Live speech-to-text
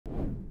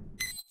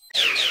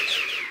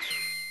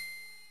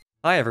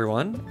Hi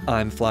everyone,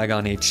 I'm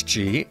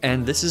FlygonHG,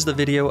 and this is the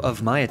video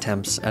of my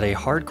attempts at a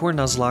hardcore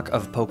Nuzlocke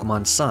of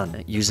Pokémon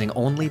Sun using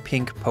only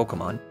pink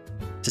Pokémon.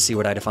 To see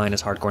what I define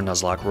as Hardcore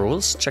Nuzlocke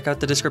rules, check out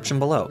the description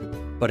below.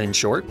 But in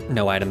short,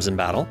 no items in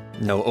battle,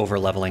 no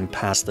overleveling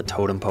past the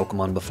totem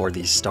Pokémon before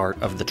the start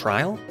of the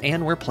trial,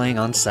 and we're playing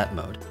on set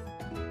mode.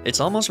 It's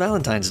almost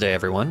Valentine's Day,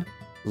 everyone.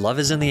 Love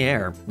is in the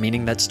air,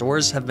 meaning that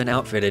stores have been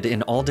outfitted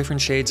in all different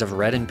shades of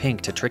red and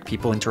pink to trick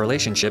people into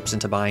relationships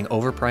into buying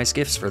overpriced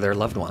gifts for their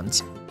loved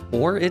ones.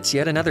 Or it's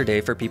yet another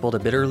day for people to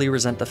bitterly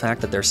resent the fact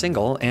that they're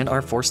single and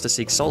are forced to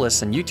seek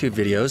solace in YouTube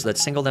videos that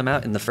single them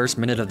out in the first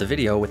minute of the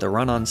video with a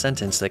run-on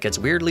sentence that gets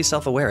weirdly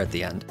self-aware at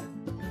the end.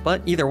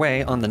 But either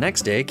way, on the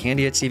next day,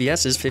 candy at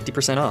CVS is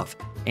 50% off,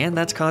 and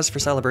that's cause for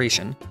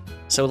celebration.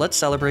 So let's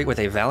celebrate with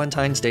a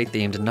Valentine's Day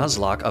themed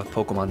Nuzlocke of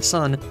Pokémon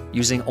Sun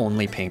using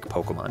only pink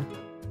Pokémon.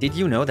 Did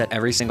you know that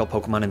every single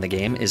Pokémon in the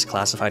game is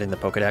classified in the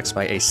Pokédex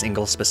by a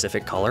single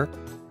specific color?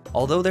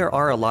 Although there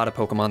are a lot of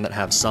Pokémon that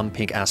have some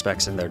pink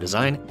aspects in their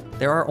design,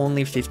 there are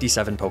only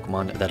 57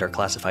 Pokémon that are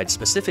classified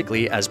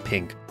specifically as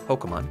pink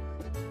Pokémon.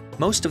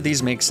 Most of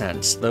these make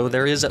sense, though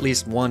there is at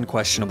least one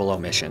questionable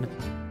omission.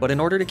 But in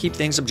order to keep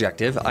things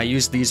objective, I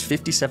used these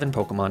 57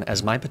 Pokémon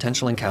as my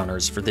potential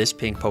encounters for this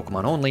pink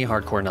Pokémon Only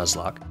Hardcore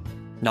Nuzlocke.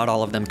 Not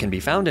all of them can be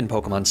found in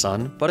Pokémon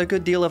Sun, but a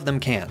good deal of them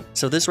can,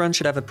 so this run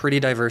should have a pretty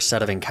diverse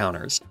set of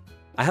encounters.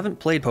 I haven't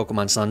played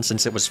Pokémon Sun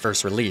since it was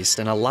first released,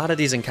 and a lot of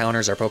these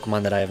encounters are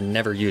Pokémon that I have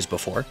never used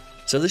before,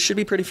 so this should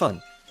be pretty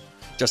fun.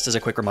 Just as a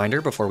quick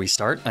reminder before we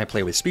start, I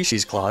play with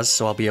Species Clause,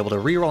 so I'll be able to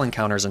reroll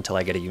encounters until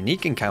I get a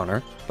unique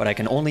encounter, but I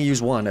can only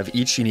use one of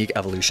each unique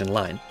evolution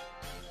line.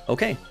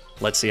 Okay,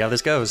 let's see how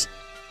this goes.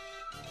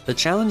 The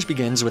challenge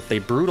begins with a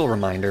brutal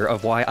reminder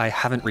of why I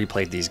haven't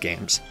replayed these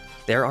games.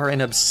 There are an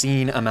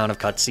obscene amount of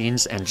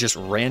cutscenes and just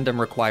random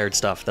required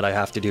stuff that I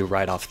have to do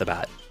right off the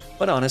bat.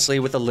 But honestly,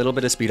 with a little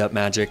bit of speed up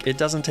magic, it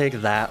doesn't take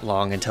that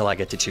long until I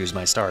get to choose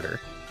my starter.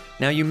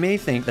 Now you may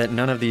think that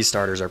none of these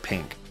starters are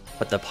pink,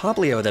 but the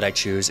Poplio that I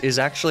choose is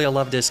actually a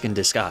Luvdisc in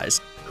disguise,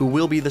 who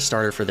will be the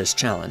starter for this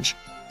challenge.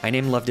 I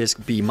named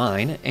Luvdisc Be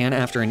Mine, and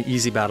after an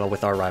easy battle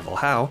with our rival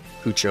Hau,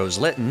 who chose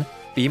Litten,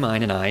 Be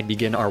Mine and I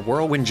begin our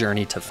whirlwind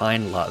journey to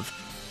find love.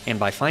 And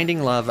by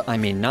finding love, I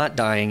mean not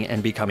dying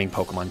and becoming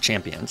Pokémon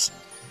champions.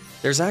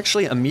 There's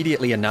actually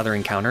immediately another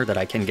encounter that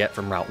I can get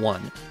from Route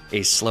 1, a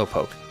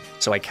Slowpoke.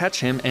 So I catch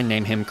him and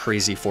name him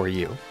Crazy for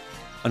You.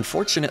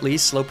 Unfortunately,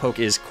 Slowpoke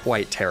is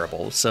quite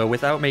terrible, so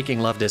without making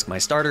Luvdisc my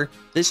starter,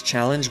 this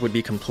challenge would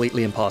be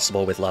completely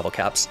impossible with level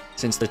caps,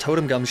 since the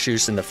Totem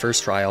Gumshoos in the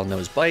first trial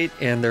knows Bite,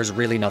 and there's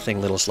really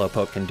nothing little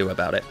Slowpoke can do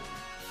about it.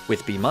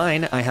 With Be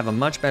Mine, I have a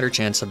much better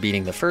chance of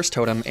beating the first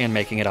totem and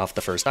making it off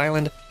the first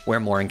island, where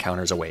more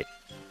encounters await.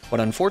 But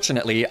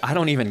unfortunately, I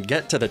don't even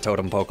get to the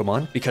totem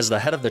Pokémon because the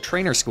head of the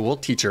trainer school,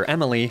 Teacher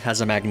Emily,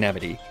 has a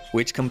Magnemity,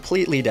 which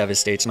completely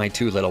devastates my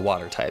two little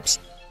water types.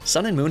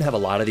 Sun and Moon have a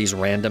lot of these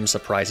random,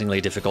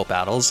 surprisingly difficult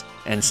battles,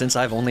 and since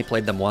I've only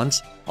played them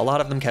once, a lot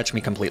of them catch me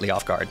completely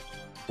off guard.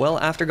 Well,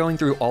 after going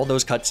through all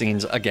those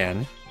cutscenes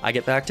again, I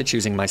get back to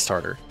choosing my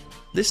starter.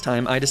 This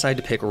time, I decide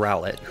to pick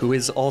Rowlet, who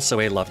is also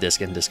a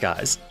Luvdisc in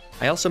disguise.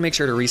 I also make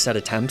sure to reset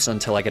attempts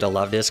until I get a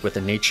Luvdisc with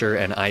a Nature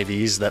and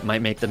IVs that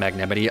might make the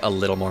Magnemity a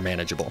little more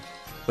manageable.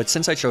 But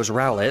since I chose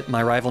Rowlet,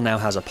 my rival now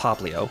has a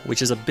Poplio,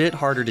 which is a bit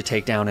harder to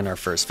take down in our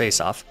first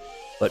face-off.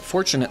 But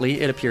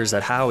fortunately, it appears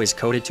that Hau is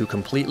coded to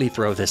completely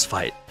throw this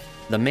fight.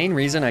 The main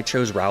reason I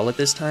chose Rowlet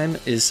this time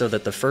is so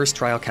that the first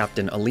trial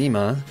captain,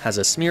 Alima, has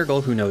a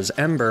Smeargle who knows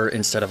Ember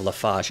instead of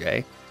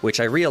Lafage, which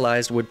I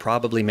realized would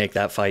probably make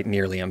that fight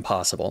nearly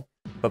impossible.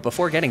 But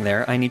before getting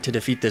there, I need to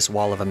defeat this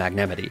wall of a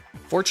Magnemity.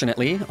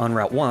 Fortunately, on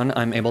Route 1,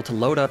 I'm able to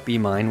load up Be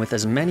Mine with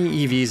as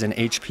many EVs in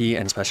HP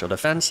and special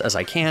defense as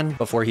I can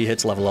before he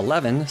hits level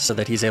 11 so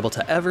that he's able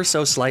to ever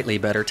so slightly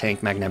better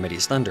tank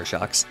Magnemity's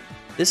Thundershocks.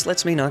 This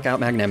lets me knock out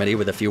Magnemity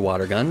with a few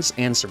water guns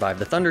and survive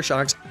the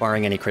Thundershocks,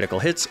 barring any critical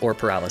hits or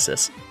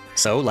paralysis.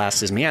 So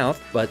last is Meowth,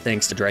 but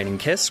thanks to Draining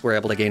Kiss, we're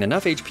able to gain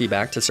enough HP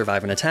back to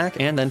survive an attack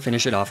and then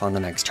finish it off on the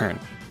next turn.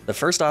 The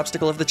first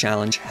obstacle of the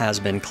challenge has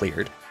been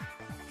cleared.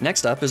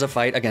 Next up is a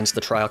fight against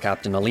the trial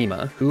captain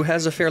Alima, who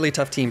has a fairly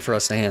tough team for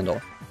us to handle.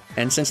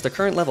 And since the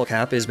current level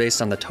cap is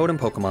based on the totem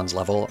Pokemon's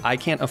level, I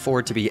can't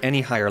afford to be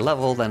any higher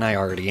level than I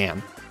already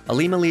am.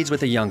 Alima leads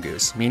with a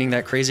Yungoos, meaning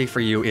that Crazy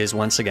for You is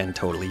once again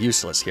totally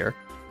useless here.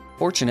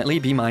 Fortunately,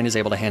 Be Mine is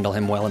able to handle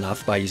him well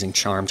enough by using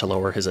Charm to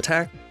lower his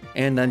attack,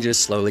 and then just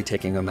slowly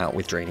taking him out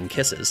with Draining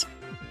Kisses.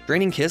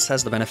 Draining Kiss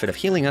has the benefit of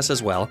healing us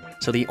as well,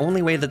 so the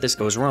only way that this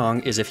goes wrong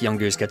is if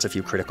Yungoos gets a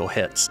few critical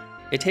hits.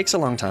 It takes a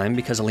long time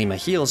because Alima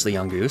heals the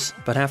Yungoos,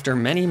 but after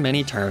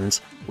many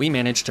turns, we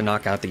manage to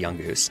knock out the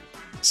Yungoos.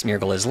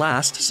 Smeargle is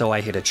last, so I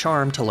hit a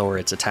Charm to lower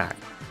its attack.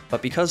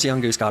 But because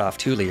Yungoos got off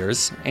 2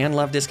 Leers, and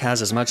Luvdisc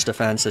has as much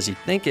defense as you'd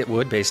think it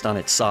would based on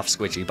its soft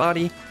squishy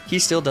body, he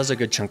still does a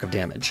good chunk of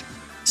damage.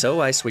 So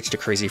I switch to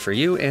Crazy for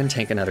You and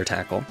tank another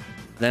tackle.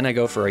 Then I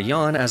go for a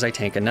Yawn as I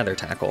tank another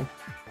tackle.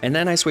 And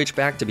then I switch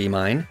back to Be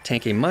Mine,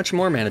 tank a much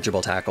more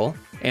manageable tackle,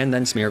 and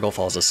then Smeargle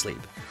falls asleep.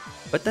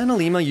 But then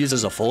Alima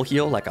uses a full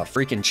heal like a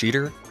freaking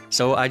cheater,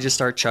 so I just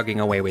start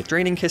chugging away with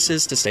Draining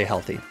Kisses to stay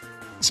healthy.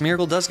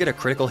 Smeargle does get a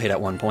critical hit at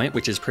one point,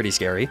 which is pretty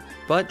scary,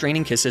 but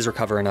Draining Kisses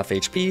recover enough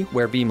HP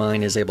where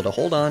B-Mine is able to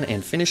hold on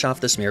and finish off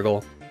the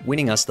Smeargle,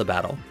 winning us the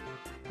battle.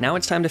 Now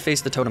it's time to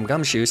face the Totem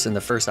Gumshoos in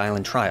the first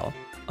island trial.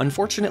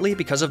 Unfortunately,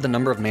 because of the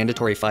number of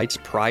mandatory fights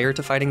prior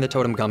to fighting the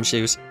Totem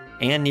Gumshoos,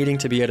 and needing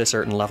to be at a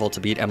certain level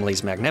to beat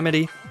Emily's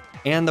Magnanimity,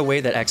 and the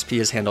way that XP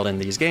is handled in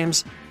these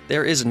games,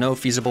 there is no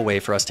feasible way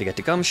for us to get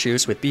to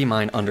Gumshoos with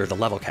B-Mine under the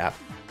level cap.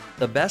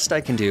 The best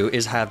I can do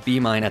is have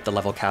B-Mine at the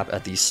level cap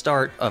at the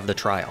start of the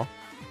trial.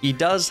 He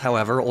does,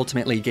 however,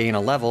 ultimately gain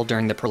a level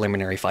during the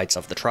preliminary fights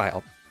of the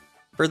trial.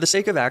 For the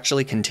sake of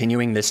actually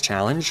continuing this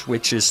challenge,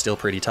 which is still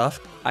pretty tough,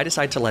 I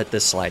decide to let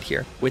this slide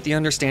here, with the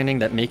understanding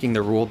that making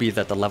the rule be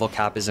that the level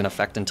cap is in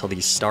effect until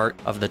the start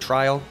of the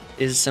trial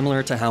is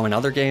similar to how in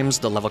other games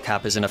the level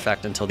cap is in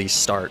effect until the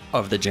start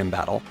of the gym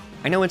battle.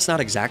 I know it's not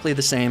exactly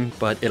the same,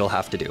 but it'll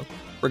have to do.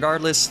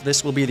 Regardless,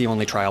 this will be the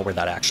only trial where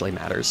that actually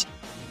matters.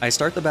 I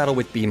start the battle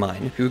with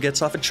B-Mine, who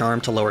gets off a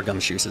charm to lower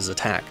Gumshoos'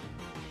 attack.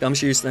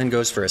 Gumshoos then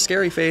goes for a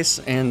Scary Face,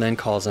 and then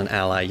calls an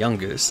ally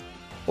Yungoos.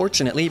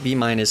 Fortunately,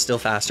 B-Mine is still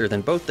faster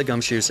than both the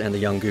Gumshoos and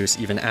the Yungoos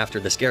even after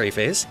the Scary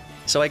Face,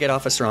 so I get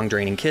off a strong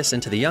Draining Kiss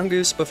into the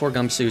Yungoos before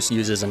Gumshoos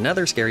uses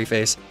another Scary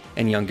Face,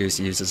 and Yungoos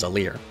uses a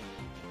Leer.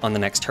 On the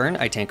next turn,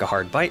 I tank a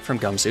Hard Bite from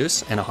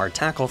Gumshoos and a Hard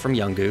Tackle from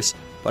Yungoos,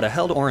 but a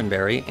held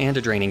Oranberry and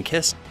a Draining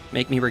Kiss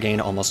make me regain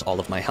almost all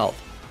of my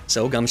health.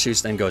 So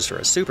Gumshoos then goes for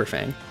a Super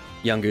Fang.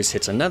 Yungoos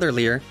hits another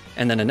Leer,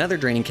 and then another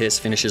Draining Kiss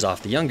finishes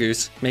off the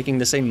Yungoos, making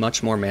this a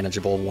much more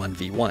manageable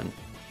 1v1.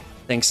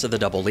 Thanks to the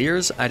double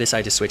Leers, I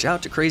decide to switch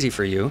out to Crazy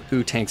For You,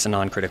 who tanks a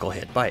non-critical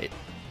hit Bite.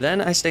 Then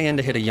I stay in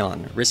to hit a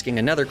Yawn, risking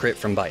another crit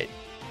from Bite.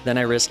 Then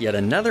I risk yet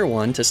another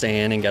one to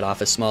stay in and get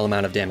off a small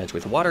amount of damage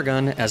with Water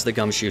Gun as the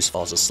Gumshoos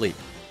falls asleep.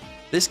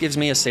 This gives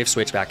me a safe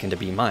switch back into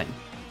B-Mine.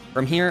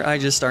 From here, I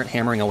just start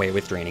hammering away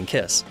with Draining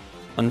Kiss.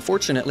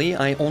 Unfortunately,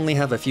 I only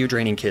have a few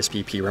Draining Kiss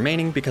PP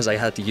remaining because I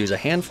had to use a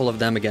handful of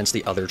them against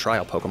the other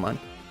trial Pokemon.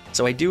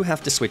 So I do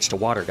have to switch to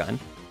Water Gun,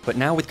 but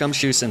now with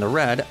Gumshoos in the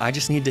red, I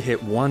just need to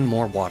hit one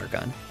more Water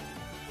Gun.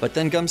 But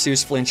then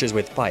Gumshoos flinches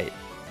with Bite.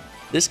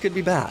 This could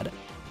be bad.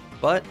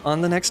 But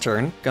on the next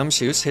turn,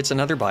 Gumshoos hits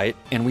another Bite,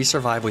 and we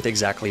survive with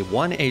exactly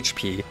 1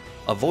 HP,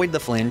 avoid the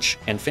flinch,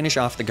 and finish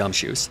off the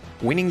Gumshoos,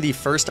 winning the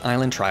first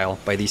island trial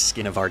by the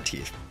skin of our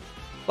teeth.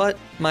 But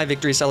my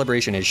victory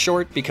celebration is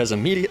short because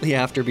immediately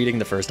after beating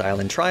the first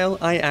island trial,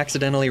 I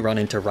accidentally run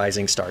into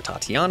Rising Star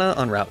Tatiana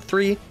on Route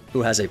 3,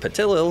 who has a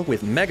Patilil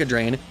with Mega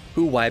Drain,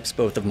 who wipes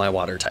both of my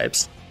water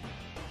types.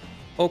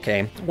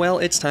 Okay, well,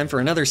 it's time for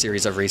another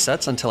series of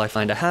resets until I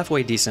find a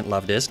halfway decent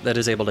love disc that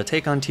is able to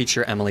take on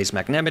Teacher Emily's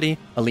Magnanimity,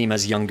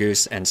 Alima's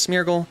Yungoos and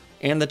Smeargle,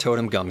 and the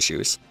Totem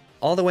Gumshoos.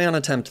 All the way on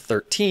attempt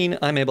 13,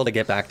 I'm able to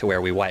get back to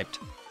where we wiped.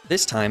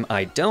 This time,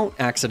 I don't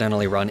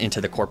accidentally run into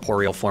the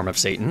corporeal form of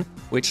Satan,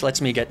 which lets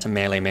me get to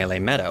Melee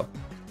Meadow.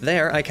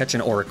 There, I catch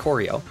an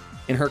Oricorio.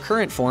 In her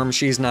current form,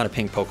 she's not a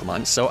pink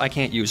Pokemon, so I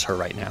can't use her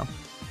right now.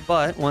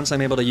 But once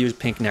I'm able to use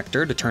Pink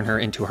Nectar to turn her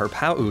into her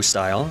Pau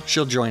style,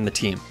 she'll join the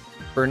team.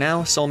 For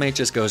now, Soulmate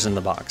just goes in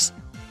the box.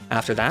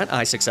 After that,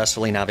 I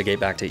successfully navigate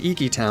back to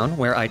Iki Town,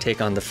 where I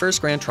take on the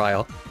first Grand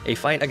Trial, a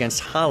fight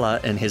against Hala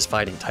and his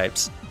fighting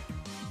types.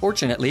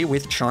 Fortunately,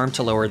 with Charm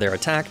to lower their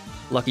attack,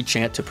 Lucky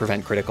Chant to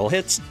prevent critical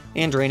hits,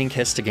 and Draining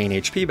Kiss to gain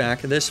HP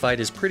back, this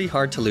fight is pretty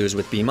hard to lose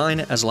with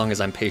B-Mine as long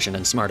as I'm patient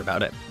and smart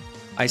about it.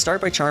 I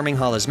start by charming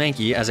Hala's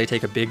Mankey as I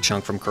take a big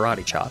chunk from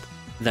Karate Chop.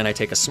 Then I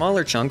take a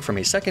smaller chunk from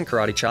a second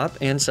Karate Chop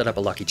and set up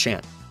a Lucky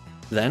Chant.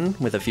 Then,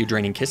 with a few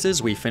Draining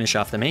Kisses, we finish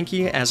off the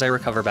Mankey as I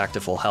recover back to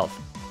full health.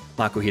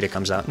 Makuhita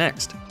comes out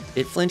next.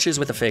 It flinches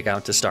with a Fake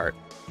Out to start.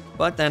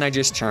 But then I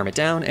just charm it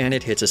down and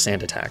it hits a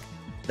Sand Attack.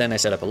 Then I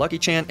set up a Lucky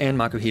Chant and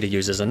Makuhita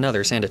uses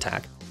another Sand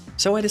Attack.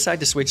 So I decide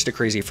to switch to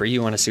Crazy For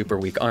You on a super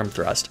weak Arm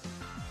Thrust.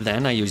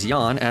 Then I use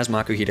Yawn as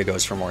Makuhita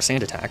goes for more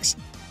Sand Attacks.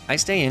 I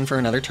stay in for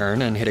another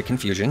turn and hit a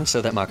Confusion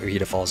so that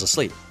Makuhita falls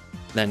asleep.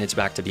 Then it's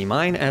back to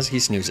B-Mine as he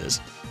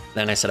snoozes.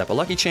 Then I set up a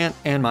Lucky Chant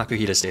and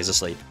Makuhita stays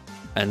asleep.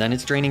 And then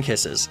it's Draining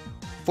Kisses.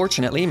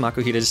 Fortunately,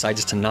 Makuhita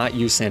decides to not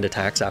use Sand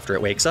Attacks after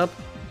it wakes up,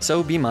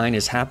 so B-Mine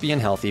is happy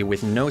and healthy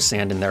with no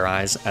sand in their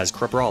eyes as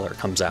Crabrawler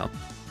comes out.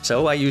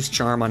 So I use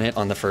Charm on it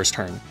on the first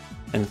turn.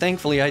 And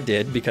thankfully I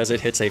did because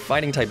it hits a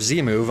Fighting type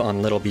Z move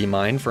on Little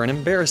B-Mine for an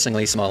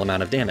embarrassingly small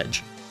amount of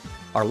damage.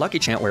 Our Lucky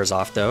Chant wears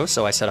off though,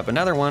 so I set up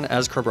another one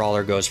as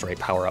Crabrawler goes for a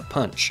Power-Up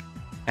Punch.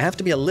 I have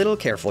to be a little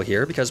careful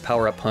here because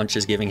Power-Up Punch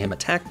is giving him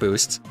attack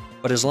boosts,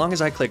 but as long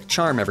as I click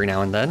Charm every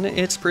now and then,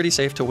 it's pretty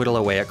safe to whittle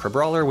away at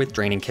Crabrawler with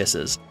Draining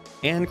Kisses.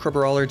 And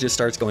Crabrawler just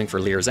starts going for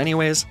Leers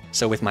anyways,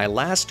 so with my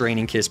last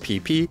Draining Kiss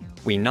PP,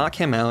 we knock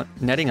him out,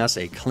 netting us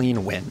a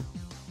clean win.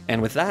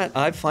 And with that,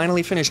 I've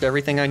finally finished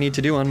everything I need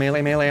to do on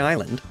Melee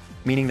Island,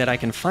 meaning that I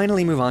can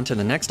finally move on to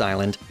the next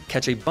island,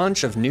 catch a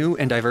bunch of new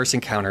and diverse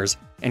encounters,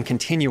 and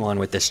continue on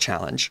with this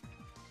challenge.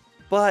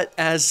 But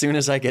as soon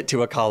as I get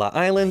to Akala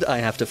Island, I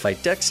have to fight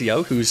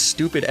Dexio, whose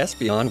stupid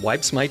Espeon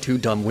wipes my two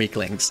dumb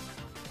weaklings.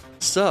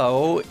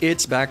 So,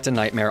 it's back to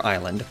Nightmare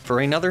Island for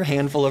another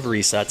handful of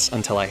resets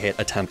until I hit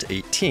attempt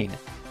 18.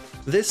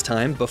 This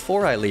time,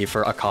 before I leave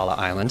for Akala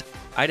Island,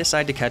 I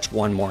decide to catch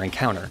one more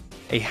encounter,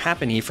 a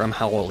Happiny from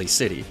Hau'oli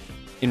City.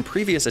 In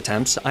previous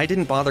attempts, I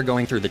didn't bother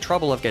going through the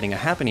trouble of getting a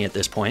Happiny at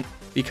this point,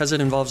 because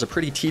it involves a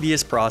pretty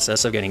tedious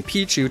process of getting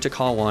Pichu to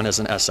call one as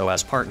an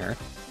SOS partner,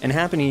 and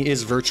Happiny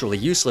is virtually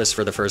useless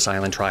for the first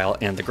island trial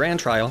and the grand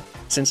trial,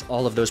 since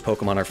all of those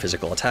Pokemon are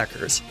physical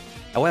attackers.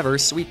 However,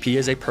 Sweet Pea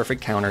is a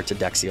perfect counter to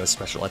Dexio's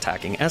special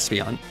attacking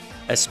Espeon,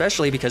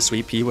 especially because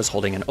Sweet Pea was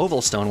holding an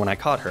Oval Stone when I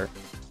caught her,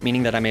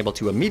 meaning that I'm able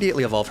to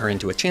immediately evolve her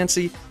into a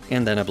Chansey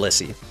and then a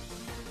Blissey.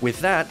 With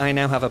that, I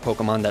now have a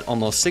Pokemon that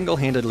almost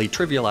single-handedly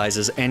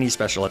trivializes any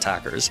special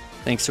attackers,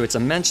 thanks to its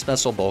immense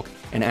special bulk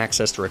and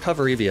access to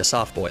recovery via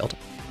Soft-Boiled.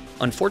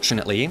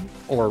 Unfortunately,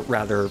 or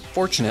rather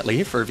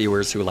fortunately for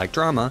viewers who like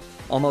drama,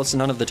 almost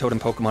none of the Totem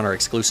Pokemon are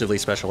exclusively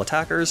special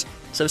attackers,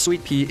 so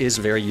Sweet Pea is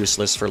very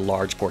useless for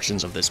large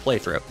portions of this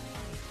playthrough.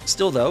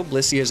 Still though,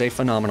 Blissey is a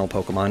phenomenal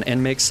Pokemon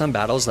and makes some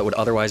battles that would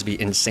otherwise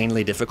be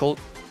insanely difficult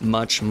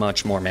much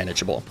more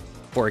manageable.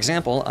 For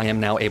example, I am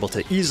now able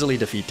to easily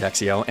defeat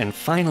Dexio and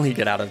finally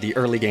get out of the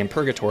early game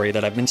purgatory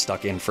that I've been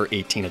stuck in for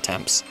 18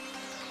 attempts.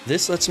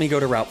 This lets me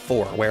go to Route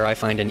 4, where I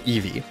find an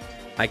Eevee.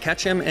 I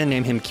catch him and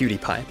name him Cutie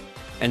Pie.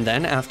 And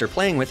then, after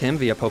playing with him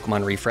via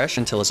Pokemon Refresh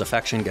until his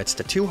affection gets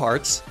to 2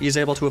 hearts, he's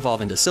able to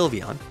evolve into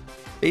Sylveon.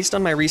 Based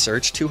on my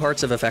research, 2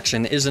 hearts of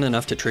affection isn't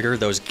enough to trigger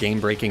those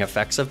game-breaking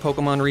effects of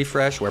Pokemon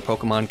Refresh, where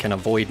Pokemon can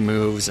avoid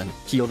moves and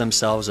heal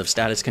themselves of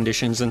status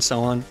conditions and so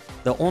on.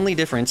 The only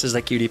difference is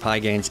that Cutie Pie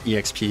gains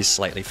EXP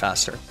slightly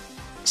faster.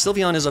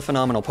 Sylveon is a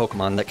phenomenal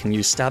Pokemon that can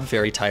use Stab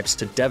Fairy types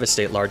to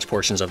devastate large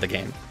portions of the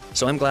game,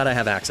 so I'm glad I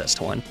have access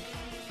to one.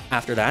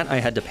 After that,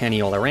 I head to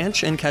Paniola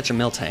Ranch and catch a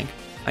Miltank.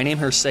 I name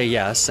her Say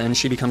Yes, and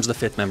she becomes the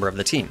 5th member of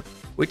the team,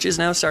 which is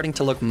now starting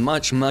to look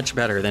much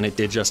better than it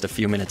did just a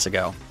few minutes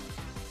ago.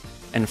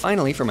 And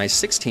finally, for my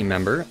 6th team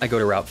member, I go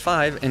to Route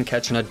 5 and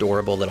catch an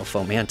adorable little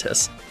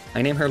Fomantis.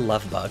 I name her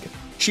Lovebug.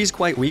 She's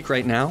quite weak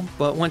right now,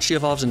 but once she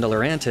evolves into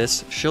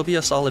Lurantis, she'll be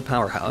a solid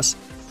powerhouse.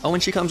 Oh,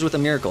 and she comes with a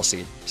Miracle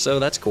Seed, so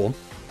that's cool.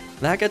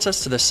 That gets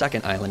us to the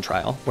 2nd island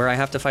trial, where I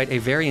have to fight a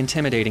very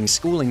intimidating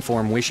schooling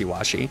form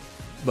Wishiwashi.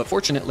 But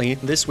fortunately,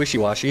 this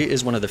Wishiwashi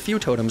is one of the few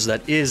totems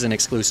that is an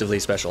exclusively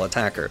special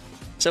attacker.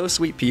 So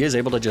Sweet Pea is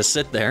able to just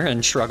sit there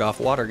and shrug off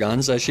water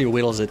guns as she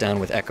whittles it down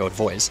with Echoed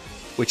Voice,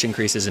 which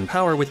increases in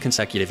power with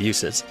consecutive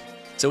uses.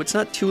 So it's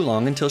not too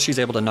long until she's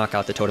able to knock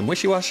out the totem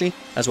Wishiwashi,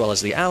 as well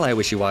as the ally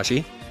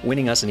Wishiwashi,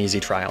 winning us an easy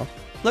trial.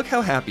 Look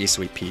how happy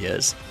Sweet Pea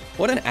is.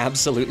 What an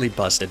absolutely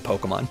busted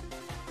Pokemon.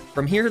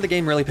 From here, the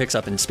game really picks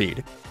up in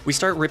speed. We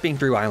start ripping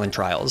through island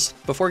trials.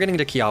 Before getting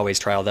to Kiawe's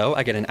trial though,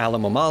 I get an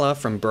Alamomala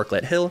from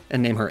Brooklet Hill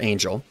and name her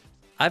Angel.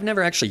 I've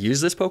never actually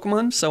used this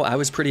Pokemon, so I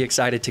was pretty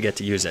excited to get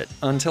to use it,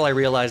 until I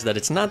realized that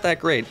it's not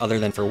that great other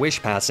than for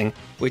Wish Passing,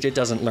 which it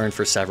doesn't learn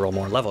for several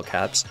more level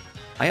caps.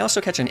 I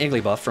also catch an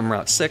Igglybuff from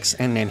Route 6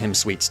 and name him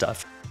Sweet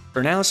Stuff.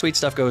 For now, Sweet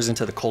Stuff goes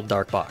into the Cold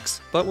Dark box,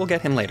 but we'll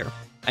get him later.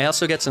 I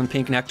also get some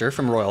Pink Nectar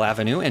from Royal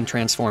Avenue and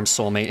transform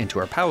Soulmate into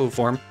her Pau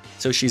form,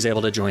 so she's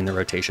able to join the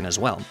rotation as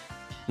well.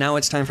 Now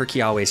it's time for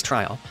Kiawe's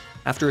trial.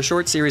 After a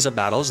short series of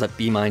battles that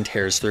B-Mine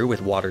tears through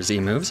with Water Z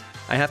moves,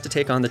 I have to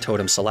take on the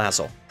totem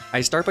Salazzle.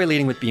 I start by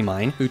leading with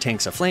B-Mine, who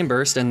tanks a Flame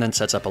Burst and then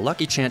sets up a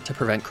Lucky Chant to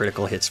prevent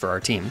critical hits for our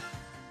team.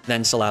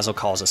 Then Salazzle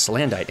calls a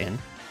Salandite in.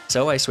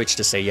 So I switch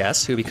to Say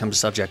Yes, who becomes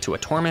subject to a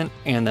Torment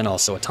and then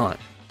also a Taunt.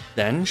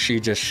 Then she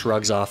just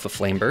shrugs off a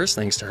Flame Burst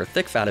thanks to her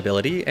Thick Fat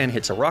ability and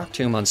hits a Rock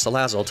Tomb on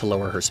Salazzle to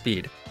lower her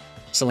speed.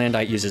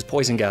 Salandite uses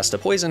Poison Gas to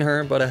poison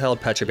her, but a held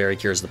Pecha Berry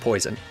cures the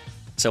poison.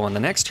 So on the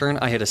next turn,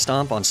 I hit a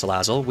Stomp on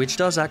Salazzle, which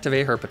does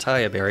activate her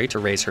Pitaya Berry to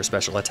raise her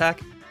special attack,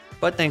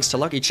 but thanks to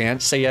Lucky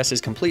Chant, Say Yes is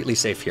completely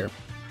safe here.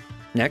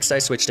 Next, I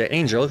switch to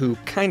Angel, who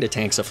kinda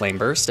tanks a Flame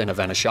Burst and a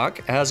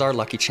Venoshock as our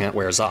Lucky Chant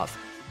wears off.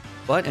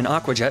 But an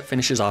Aqua Jet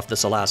finishes off the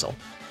Salazzle.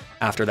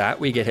 After that,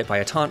 we get hit by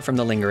a Taunt from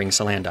the lingering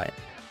Salandite.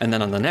 And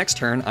then on the next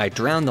turn, I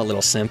drown the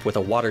little simp with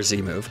a Water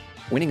Z move,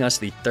 winning us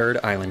the 3rd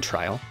island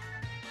trial.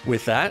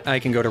 With that, I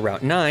can go to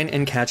Route 9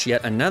 and catch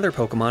yet another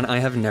Pokemon I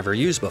have never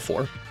used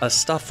before, a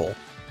Stuffle.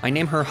 I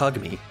name her Hug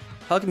Me.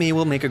 Hug Me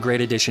will make a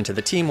great addition to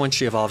the team once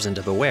she evolves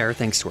into Beware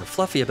thanks to her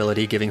Fluffy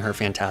ability giving her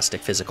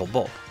fantastic physical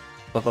bulk.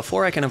 But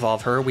before I can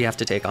evolve her, we have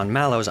to take on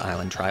Mallow's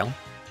island trial.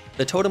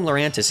 The totem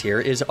Lurantis here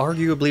is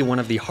arguably one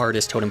of the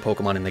hardest totem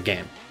Pokemon in the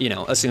game,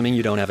 assuming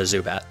you don't have a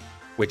Zubat,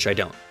 which I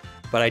don't.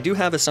 But I do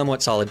have a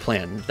somewhat solid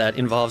plan that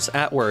involves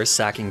at worst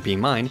sacking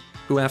B-Mine,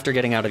 who after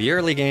getting out of the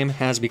early game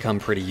has become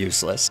pretty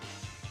useless.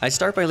 I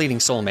start by leading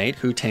Soulmate,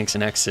 who tanks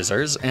an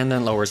X-Scissors and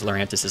then lowers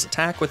Lurantis'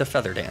 attack with a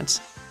Feather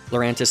Dance.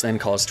 Lurantis then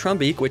calls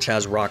Trumbeak, which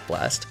has Rock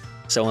Blast.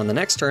 So on the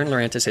next turn,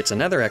 Lurantis hits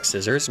another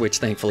X-Scissors, which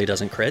thankfully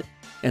doesn't crit,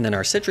 and then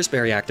our Citrus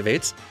Berry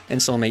activates, and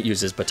Soulmate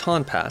uses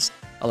Baton Pass,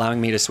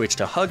 allowing me to switch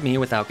to Hug Me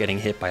without getting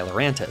hit by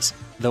Lurantis.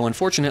 Though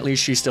unfortunately,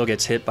 she still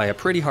gets hit by a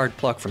pretty hard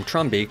pluck from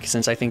Trumbeak,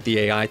 since I think the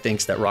AI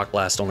thinks that Rock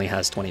Blast only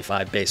has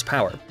 25 base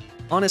power.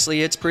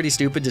 Honestly, it's pretty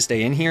stupid to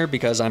stay in here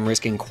because I'm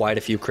risking quite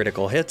a few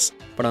critical hits,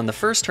 but on the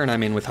first turn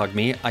I'm in with Hug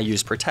Me, I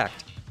use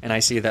Protect. and I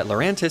see that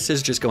Lurantis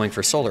is just going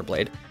for Solar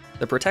Blade.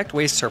 The Protect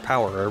wastes her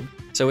Power Herb,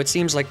 so it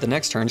seems like the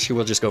next turn she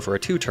will just go for a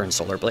 2-turn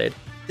Solar Blade.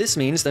 This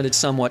means that it's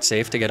somewhat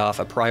safe to get off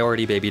a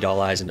priority Baby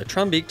Doll Eyes into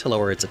Trumbeak to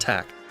lower its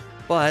attack.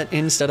 But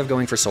instead of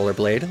going for Solar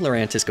Blade,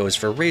 Lurantis goes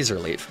for Razor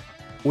Leaf,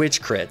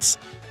 which crits.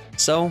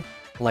 So,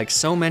 like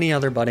so many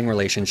other budding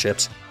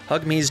relationships,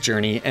 Hugme's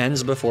journey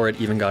ends before it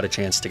even got a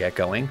chance to get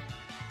going.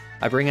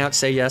 I bring out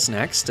Say Yes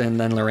next, and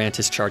then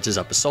Lurantis charges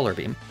up a Solar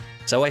Beam.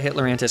 So I hit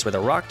Lurantis with a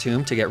Rock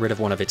Tomb to get rid of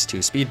one of its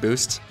 2 speed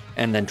boosts,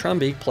 and then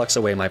Trumbeak plucks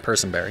away my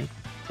Person Berry.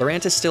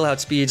 Lurantis still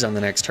outspeeds on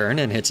the next turn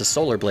and hits a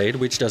Solar Blade,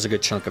 which does a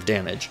good chunk of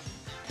damage.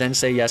 Then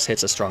Say Yes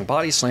hits a strong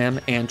Body Slam,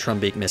 and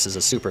Trumbeak misses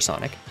a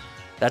Supersonic.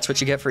 That's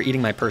what you get for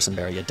eating my Person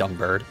Berry, you dumb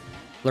bird.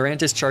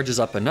 Lurantis charges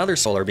up another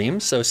Solar Beam,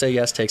 so Say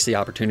Yes takes the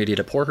opportunity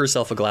to pour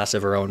herself a glass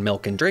of her own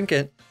milk and drink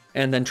it,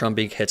 and then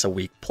Trumbeak hits a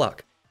weak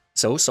Pluck.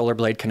 So Solar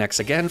Blade connects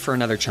again for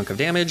another chunk of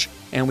damage,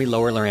 and we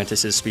lower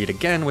Lurantis' speed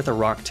again with a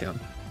Rock Tomb.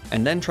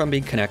 And then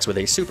Trumbeak connects with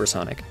a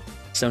Supersonic.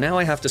 So now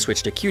I have to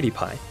switch to Cutie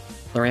Pie.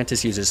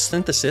 Lurantis uses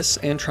Synthesis,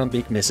 and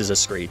Trumbeak misses a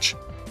Screech.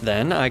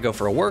 Then I go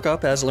for a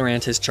workup as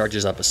Lurantis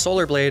charges up a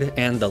Solar Blade,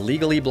 and the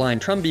legally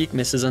blind Trumbeak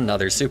misses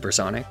another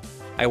Supersonic.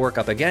 I work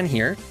up again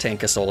here,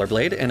 tank a Solar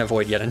Blade, and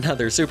avoid yet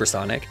another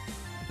Supersonic.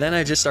 Then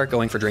I just start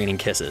going for Draining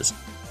Kisses.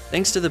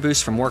 Thanks to the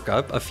boost from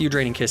workup, a few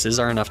Draining Kisses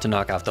are enough to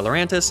knock out the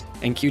Lurantis,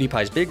 and Cutie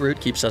Pie's Big Root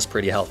keeps us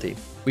pretty healthy.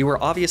 We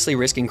were obviously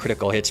risking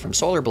critical hits from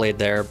Solar Blade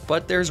there,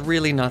 but there's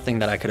really nothing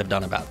that I could have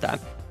done about that.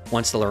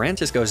 Once the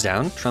Lurantis goes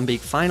down, Trumbeak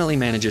finally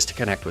manages to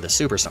connect with a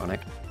Supersonic.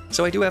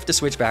 So I do have to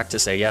switch back to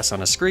Say Yes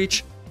on a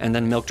Screech, and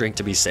then Milk Drink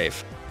to be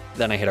safe.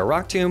 Then I hit a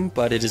Rock Tomb,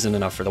 but it isn't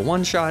enough for the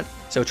one-shot,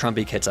 so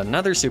Trumbeak hits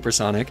another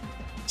Supersonic.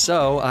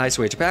 So I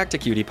switch back to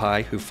Cutie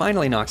Pie, who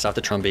finally knocks out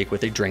the Trumbeak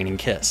with a Draining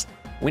Kiss,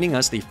 winning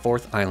us the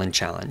 4th Island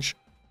Challenge.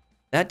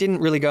 That didn't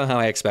really go how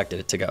I expected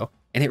it to go,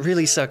 and it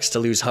really sucks to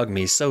lose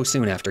Hugme so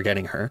soon after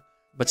getting her.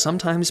 But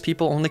sometimes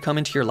people only come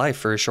into your life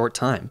for a short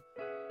time.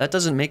 That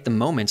doesn't make the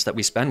moments that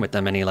we spend with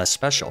them any less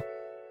special.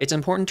 It's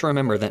important to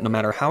remember that no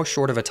matter how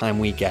short of a time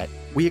we get,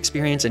 we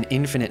experience an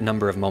infinite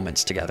number of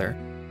moments together,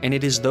 and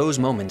it is those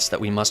moments that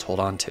we must hold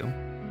on to.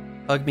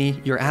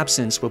 Hugme, your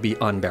absence will be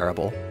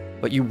unbearable,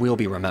 but you will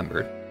be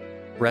remembered.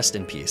 Rest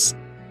in peace.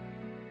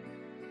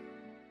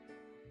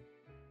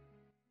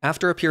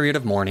 After a period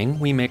of mourning,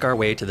 we make our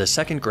way to the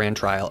second grand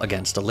trial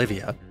against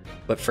Olivia.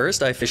 But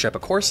first I fish up a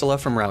Corsola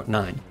from Route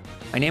 9.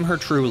 I name her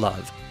True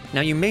Love.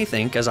 Now you may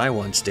think, as I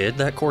once did,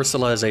 that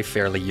Corsola is a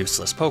fairly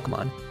useless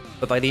Pokemon.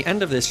 But by the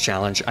end of this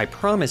challenge, I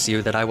promise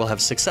you that I will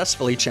have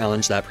successfully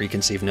challenged that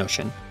preconceived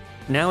notion.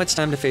 Now it's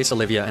time to face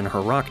Olivia and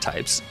her rock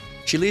types.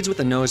 She leads with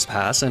a Nose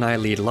Pass and I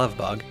lead Love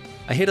Bug.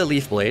 I hit a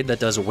Leaf Blade that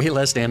does way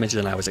less damage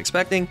than I was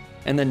expecting,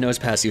 and then Nose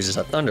Pass uses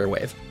a Thunder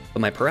Wave, but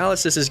my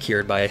paralysis is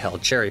cured by a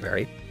held Cherry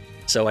Berry.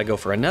 So I go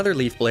for another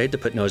Leaf Blade to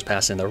put Nose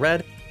Pass in the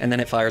red, and then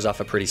it fires off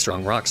a pretty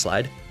strong Rock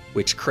Slide,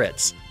 which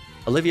crits.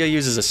 Olivia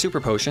uses a Super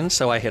Potion,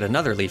 so I hit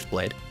another Leaf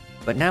Blade.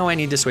 But now I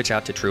need to switch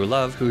out to True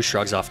Love, who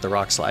shrugs off the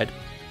Rock Slide.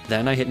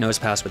 Then I hit Nose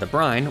Pass with a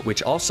Brine,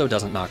 which also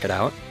doesn't knock it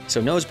out,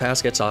 so Nose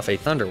Pass gets off a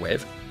Thunder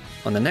Wave.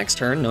 On the next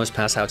turn, Nose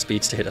Pass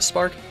outspeeds to hit a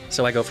Spark,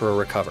 so I go for a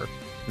Recover.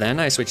 Then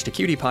I switch to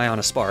Cutie Pie on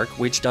a Spark,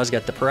 which does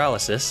get the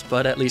paralysis,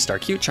 but at least our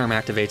Cute Charm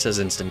activates as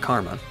instant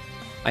karma.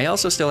 I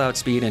also still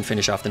outspeed and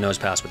finish off the Nose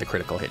Pass with a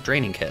critical hit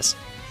Draining Kiss.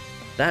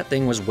 That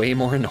thing was way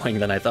more annoying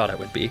than I thought it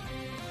would be.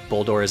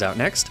 Bulldor is out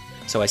next,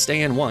 so I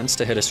stay in once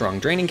to hit a strong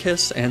Draining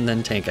Kiss and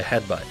then tank a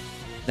Headbutt.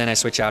 Then I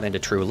switch out into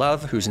True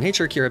Love, whose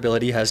Nature Cure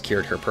ability has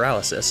cured her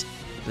paralysis.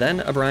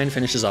 Then a Brine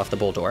finishes off the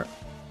Bulldor.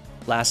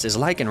 Last is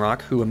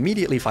Lycanroc, who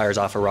immediately fires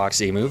off a Rock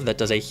Z move that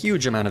does a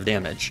huge amount of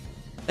damage.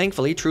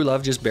 Thankfully, True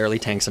Love just barely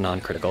tanks a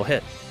non-critical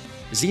hit.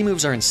 Z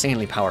moves are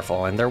insanely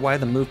powerful, and they're why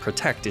the move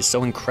Protect is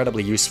so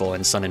incredibly useful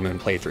in Sun and Moon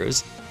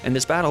playthroughs, and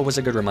this battle was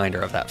a good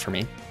reminder of that for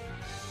me.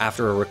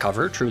 After a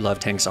Recover, True Love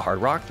tanks a hard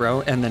Rock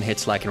Throw, and then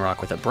hits Lycanroc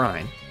with a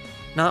Brine.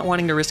 Not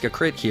wanting to risk a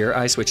crit here,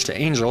 I switch to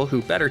Angel,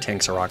 who better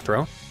tanks a Rock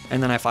Throw,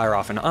 and then I fire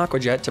off an Aqua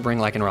Jet to bring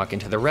Lycanroc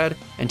into the red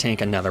and tank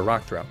another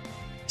Rock Throw.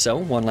 So,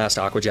 one last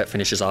Aqua Jet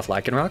finishes off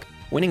Lycanroc,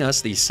 winning us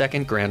the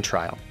second Grand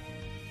Trial.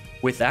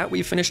 With that,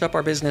 we've finished up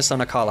our business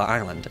on Akala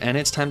Island, and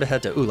it's time to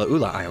head to Ula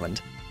Ula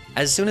Island.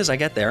 As soon as I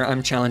get there,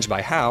 I'm challenged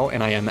by Hao,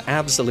 and I am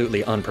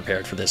absolutely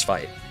unprepared for this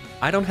fight.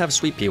 I don't have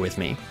Sweet Pea with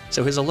me,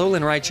 so his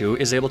Alolan Raichu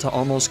is able to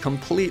almost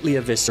completely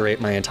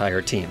eviscerate my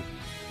entire team.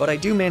 But I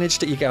do manage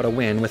to eke out a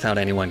win without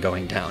anyone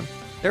going down.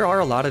 There are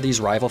a lot of these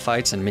rival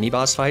fights and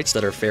mini-boss fights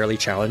that are fairly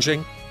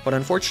challenging, but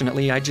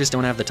unfortunately I just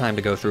don't have the time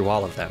to go through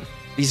all of them.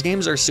 These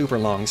games are super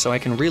long, so I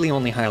can really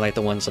only highlight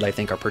the ones that I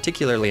think are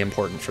particularly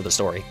important for the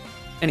story.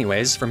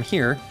 Anyways, from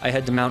here, I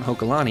head to Mount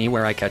Hokulani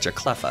where I catch a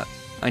Cleffa.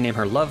 I name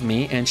her Love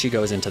Me, and she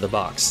goes into the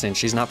box, since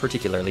she's not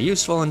particularly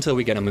useful until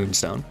we get a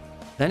Moonstone.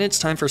 Then it's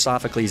time for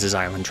Sophocles'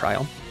 Island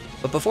Trial.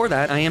 But before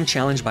that, I am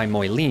challenged by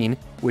Moyleen,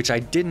 which I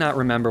did not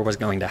remember was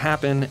going to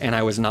happen, and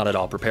I was not at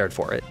all prepared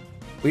for it.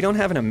 We don't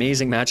have an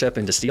amazing matchup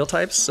into Steel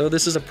types, so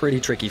this is a pretty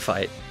tricky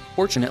fight.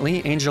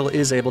 Fortunately, Angel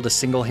is able to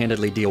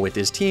single-handedly deal with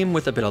his team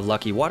with a bit of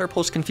lucky Water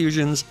Pulse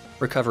confusions,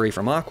 recovery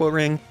from Aqua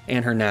Ring,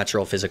 and her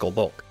natural physical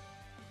bulk.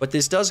 But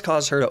this does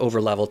cause her to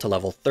overlevel to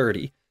level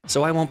 30,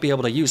 so I won't be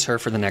able to use her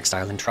for the next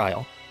island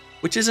trial.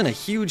 Which isn't a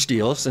huge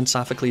deal since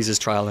Sophocles'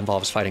 trial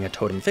involves fighting a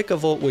Totem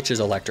Vikavolt, which is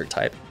electric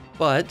type.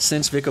 But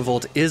since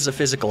Vikavolt is a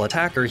physical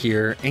attacker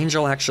here,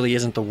 Angel actually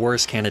isn't the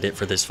worst candidate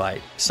for this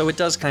fight, so it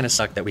does kinda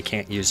suck that we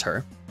can't use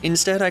her.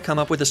 Instead, I come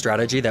up with a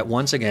strategy that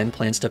once again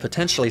plans to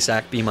potentially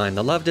sack B-Mine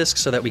the Love Disc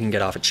so that we can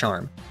get off a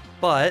charm.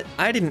 But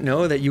I didn't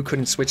know that you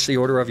couldn't switch the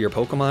order of your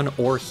Pokemon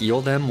or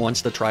heal them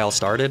once the trial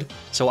started,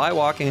 so I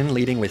walk in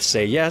leading with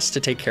Say Yes to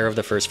take care of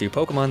the first few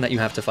Pokemon that you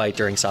have to fight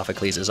during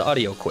Sophocles'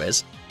 audio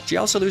quiz. She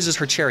also loses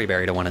her Cherry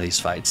Berry to one of these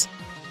fights.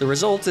 The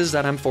result is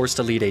that I'm forced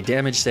to lead a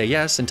damage Say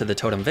Yes into the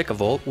Totem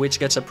Vikavolt, which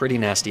gets a pretty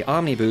nasty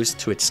Omni boost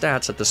to its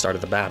stats at the start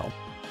of the battle.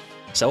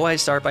 So I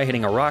start by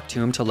hitting a Rock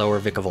Tomb to lower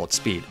Vikavolt's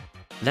speed.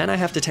 Then I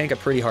have to tank a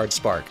pretty hard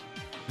Spark.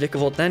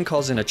 Vikavolt then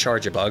calls in a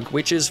Charge-a-Bug,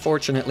 which is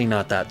fortunately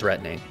not that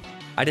threatening.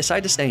 I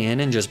decide to stay in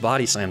and just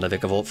Body Slam the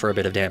Vikavolt for a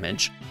bit of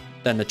damage.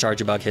 Then the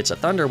Charge-a-Bug hits a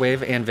Thunder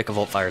Wave and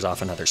Vikavolt fires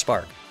off another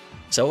Spark.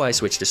 So I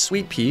switch to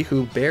Sweet Pea,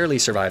 who barely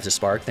survives a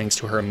Spark thanks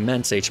to her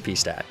immense HP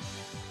stat.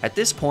 At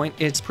this point,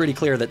 it's pretty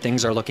clear that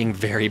things are looking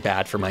very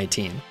bad for my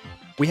team.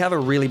 We have a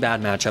really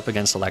bad matchup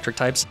against electric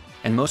types,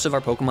 and most of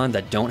our Pokemon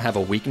that don't have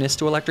a weakness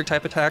to electric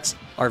type attacks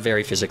are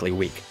very physically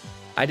weak.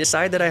 I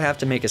decide that I have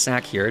to make a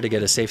sack here to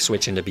get a safe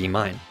switch into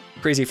B-Mine.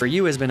 Crazy for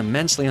You has been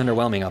immensely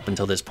underwhelming up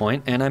until this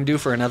point, and I'm due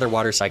for another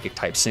Water Psychic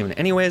type soon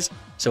anyways,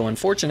 so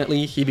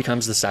unfortunately he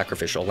becomes the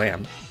Sacrificial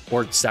Lamb.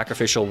 Or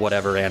Sacrificial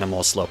whatever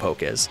animal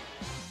Slowpoke is.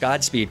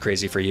 Godspeed,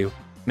 Crazy for You.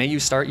 May you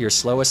start your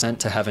slow ascent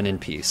to heaven in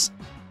peace.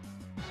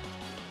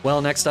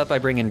 Well, next up I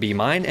bring in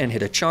B-Mine and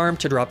hit a Charm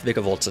to drop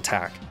Vikavolt's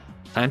attack.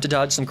 Time to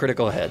dodge some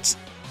critical hits.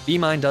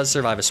 B-Mine does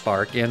survive a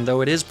Spark, and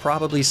though it is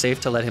probably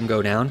safe to let him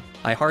go down,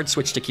 I hard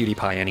switch to Cutie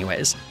Pie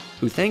anyways,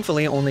 who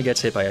thankfully only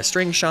gets hit by a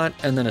String Shot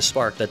and then a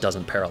Spark that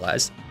doesn't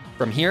paralyze.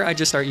 From here, I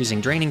just start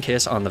using Draining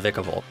Kiss on the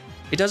Vikavolt.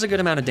 It does a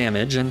good amount of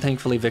damage, and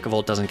thankfully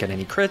Vikavolt doesn't get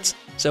any crits,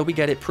 so we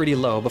get it pretty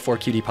low before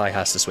Cutie Pie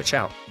has to switch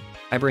out.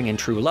 I bring in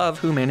True Love,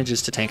 who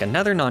manages to tank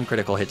another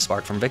non-critical hit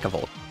Spark from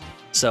Vikavolt.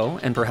 So,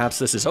 and perhaps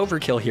this is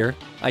overkill here,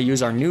 I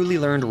use our newly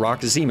learned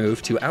Rock Z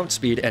move to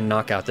outspeed and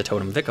knock out the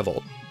Totem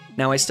Vikavolt.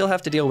 Now I still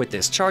have to deal with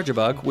this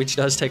Charge-a-Bug, which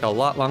does take a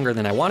lot longer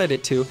than I wanted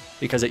it to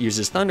because it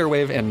uses Thunder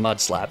Wave and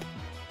Mud Slap.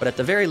 But at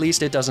the very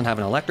least it doesn't have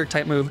an electric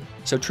type move,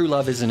 so True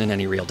Love isn't in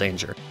any real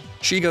danger.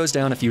 She goes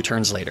down a few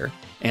turns later.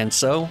 And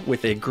so,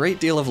 with a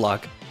great deal of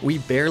luck, we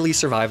barely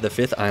survive the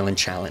 5th Island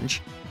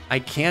Challenge. I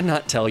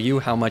cannot tell you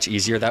how much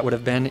easier that would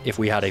have been if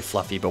we had a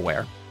Fluffy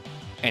Beware.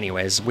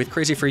 Anyways, with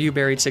Crazy for You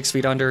buried 6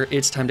 feet under,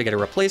 it's time to get a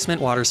replacement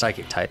Water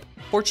Psychic type.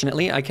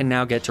 Fortunately, I can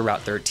now get to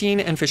Route 13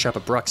 and fish up a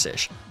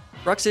Bruxish.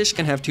 Bruxish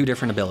can have 2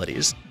 different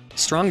abilities.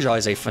 Strongjaw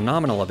is a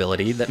phenomenal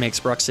ability that makes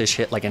Bruxish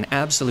hit like an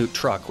absolute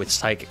truck with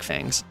Psychic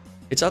Fangs.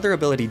 Its other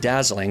ability,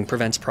 Dazzling,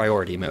 prevents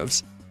priority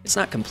moves. It's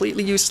not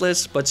completely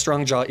useless, but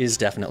Strongjaw is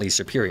definitely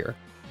superior.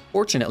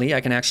 Fortunately,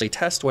 I can actually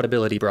test what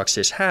ability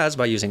Bruxish has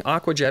by using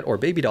Aqua Jet or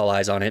Baby Doll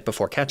Eyes on it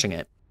before catching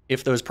it.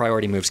 If those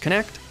priority moves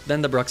connect,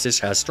 then the Bruxish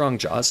has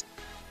Strongjaws.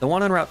 The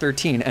one on Route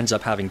 13 ends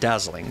up having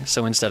Dazzling,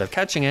 so instead of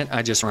catching it,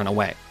 I just run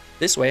away.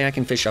 This way I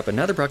can fish up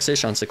another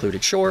Bruxish on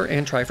Secluded Shore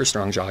and try for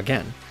Strongjaw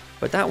again.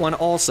 But that one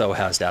also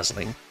has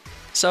Dazzling.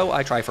 So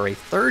I try for a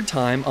 3rd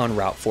time on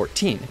Route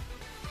 14.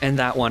 And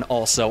that one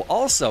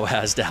also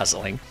has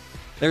Dazzling.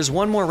 There's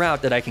one more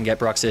route that I can get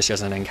Bruxish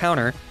as an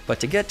encounter, but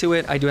to get to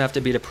it, I do have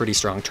to beat a pretty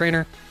strong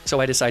trainer, so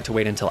I decide to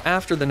wait until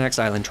after the next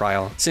island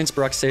trial, since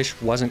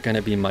Bruxish wasn't going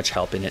to be much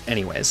help in it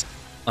anyways.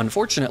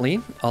 Unfortunately,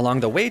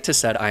 along the way to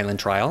said island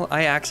trial,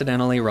 I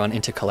accidentally run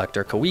into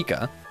Collector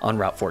Kawika on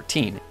Route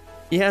 14.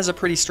 He has a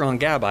pretty strong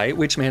Gabite,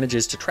 which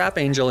manages to trap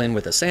Angel in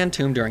with a Sand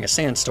Tomb during a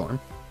sandstorm,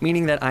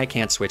 meaning that I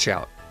can't switch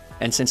out.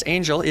 And since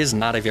Angel is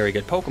not a very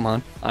good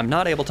Pokemon, I'm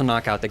not able to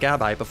knock out the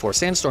Gabite before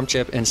Sandstorm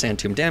Chip and Sand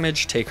Tomb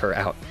damage take her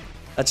out.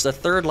 That's the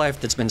 3rd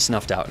life that's been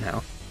snuffed out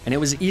now, and it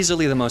was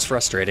easily the most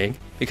frustrating,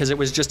 because it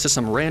was just to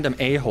some random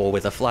a-hole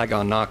with a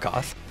Flagon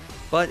knockoff.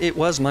 But it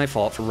was my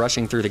fault for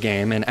rushing through the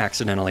game and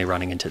accidentally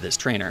running into this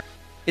trainer.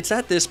 It's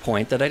at this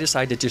point that I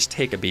decide to just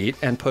take a beat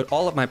and put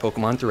all of my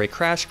Pokemon through a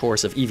crash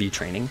course of EV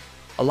training.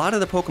 A lot of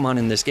the Pokemon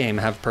in this game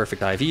have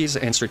perfect IVs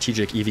and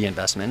strategic EV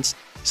investments,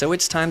 so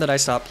it's time that I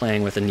stop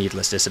playing with a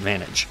needless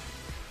disadvantage.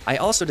 I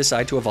also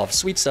decide to evolve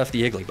Sweet Stuff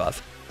the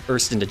Igglybuff,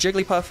 first into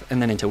Jigglypuff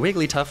and then into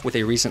Wigglytuff with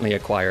a recently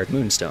acquired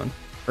Moonstone.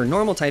 Her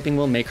normal typing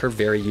will make her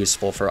very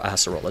useful for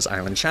Acerola's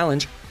Island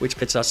Challenge, which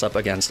pits us up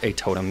against a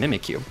Totem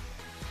Mimikyu.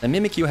 The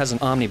Mimikyu has an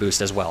Omni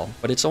Boost as well,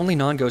 but its only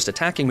non-ghost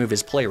attacking move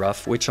is Play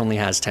Rough, which only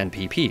has 10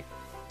 PP.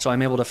 So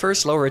I'm able to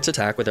first lower its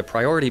attack with a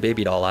priority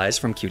Baby Doll Eyes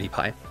from Cutie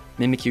Pie.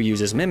 Mimikyu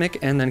uses Mimic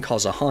and then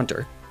calls a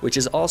Haunter, which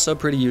is also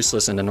pretty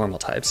useless into normal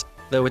types,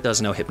 though it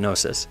does no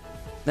Hypnosis.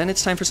 Then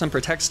it's time for some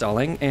Protect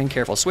stalling and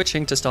careful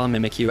switching to stall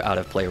Mimikyu out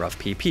of Play Rough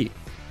PP.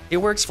 It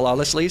works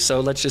flawlessly, so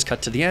let's just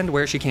cut to the end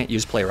where she can't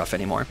use Play Rough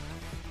anymore.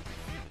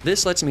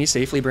 This lets me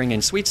safely bring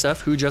in Sweet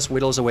Stuff, who just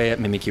whittles away at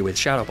Mimikyu with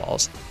Shadow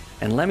Balls.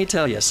 And let me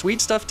tell you,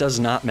 Sweet Stuff does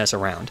not mess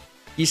around.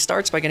 He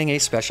starts by getting a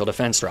special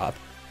defense drop.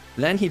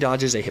 Then he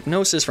dodges a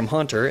Hypnosis from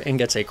Haunter and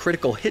gets a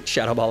critical hit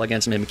Shadow Ball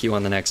against Mimikyu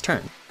on the next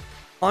turn.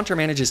 Haunter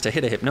manages to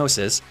hit a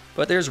Hypnosis,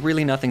 but there's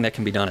really nothing that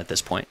can be done at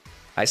this point.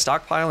 I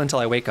stockpile until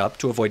I wake up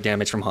to avoid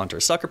damage from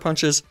Haunter's Sucker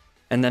Punches,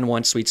 and then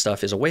once Sweet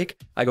Stuff is awake,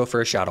 I go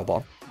for a Shadow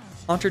Ball.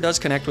 Haunter does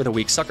connect with a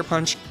weak Sucker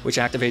Punch, which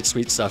activates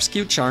Sweet Stuff's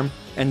Cute Charm,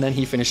 and then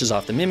he finishes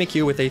off the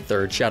Mimikyu with a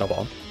third Shadow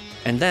Ball.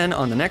 And then,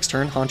 on the next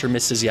turn, Haunter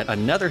misses yet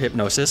another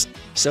Hypnosis,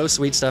 so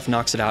Sweet Stuff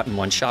knocks it out in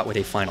one shot with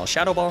a final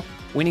Shadow Ball,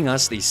 winning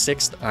us the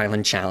 6th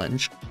Island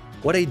Challenge.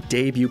 What a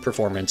debut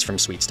performance from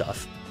Sweet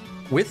Stuff.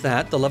 With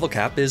that, the level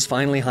cap is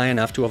finally high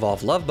enough to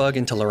evolve Lovebug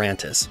into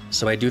Lurantis,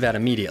 so I do that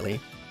immediately.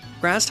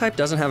 Grass type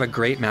doesn't have a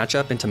great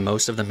matchup into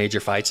most of the major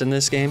fights in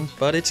this game,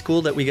 but it's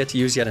cool that we get to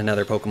use yet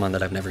another Pokemon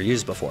that I've never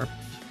used before.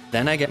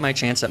 Then I get my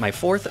chance at my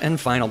 4th and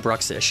final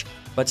Bruxish,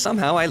 but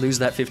somehow I lose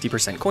that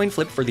 50% coin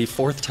flip for the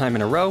 4th time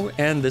in a row,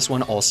 and this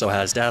one also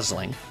has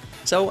Dazzling.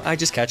 So I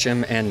just catch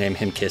him and name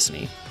him Kiss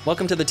Me.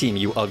 Welcome to the team,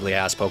 you ugly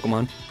ass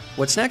Pokemon.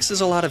 What's next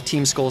is a lot of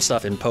Team Skull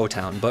stuff in Po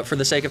Town, but for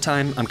the sake of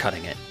time, I'm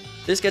cutting it.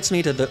 This gets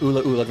me to the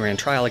Ula Ula Grand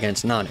Trial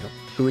against Nanu,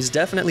 who is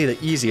definitely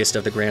the easiest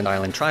of the Grand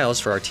Island Trials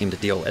for our team to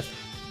deal with.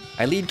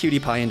 I lead Cutie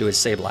Pie into his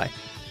Sableye,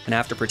 and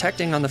after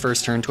protecting on the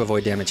first turn to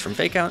avoid damage from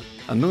Fake Out,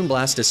 a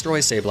Moonblast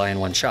destroys Sableye in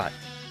one shot.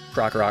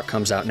 Krokorok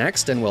comes out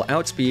next and will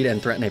outspeed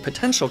and threaten a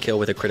potential kill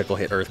with a critical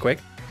hit Earthquake,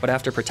 but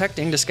after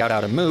protecting to scout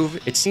out a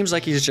move, it seems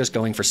like he's just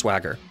going for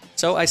swagger.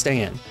 So I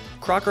stay in.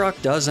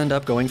 Krokorok does end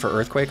up going for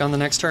Earthquake on the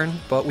next turn,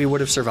 but we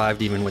would have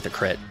survived even with a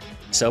crit.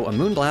 So a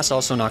Moonblast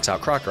also knocks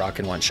out Krokorok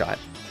in one shot.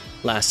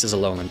 Last is a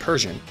Lowland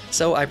Persian,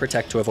 so I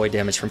protect to avoid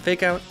damage from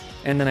Fake Out,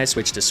 and then I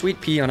switch to Sweet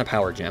Pea on a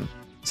Power Gem.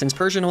 Since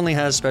Persian only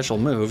has special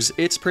moves,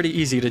 it's pretty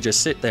easy to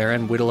just sit there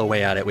and whittle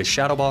away at it with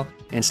Shadow Ball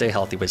and stay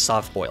healthy with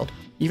Soft Boiled.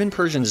 Even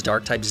Persian's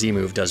Dark-type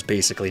Z-move does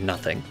basically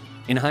nothing.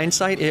 In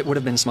hindsight, it would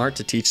have been smart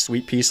to teach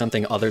Sweet Pea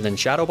something other than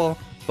Shadow Ball,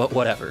 but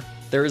whatever.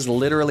 There is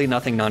literally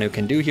nothing Nanu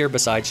can do here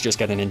besides just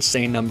get an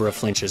insane number of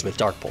flinches with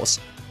Dark Pulse,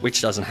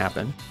 which doesn't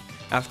happen.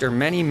 After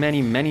many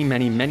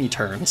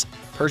turns,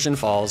 Persian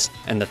falls,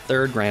 and the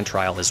 3rd Grand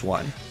Trial is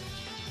won.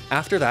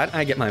 After that,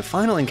 I get my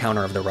final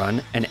encounter of the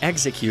run, an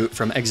Execute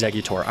from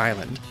Exeggutor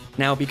Island.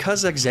 Now,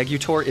 because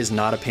Exeggutor is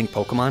not a pink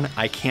Pokemon,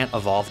 I can't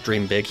evolve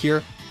Dream Big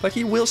here, but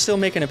he will still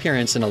make an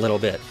appearance in a little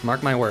bit,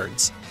 mark my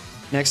words.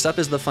 Next up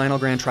is the final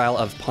Grand Trial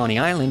of Pawnee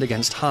Island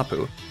against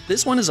Hapu.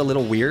 This one is a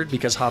little weird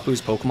because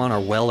Hapu's Pokemon are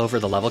well over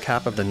the level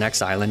cap of the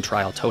next Island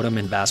Trial Totem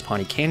in Bass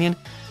Pawnee Canyon,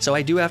 so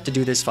I do have to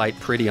do this fight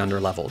pretty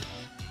underleveled.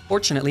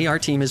 Fortunately, our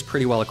team is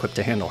pretty well equipped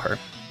to handle her.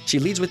 She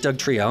leads with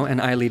Dugtrio,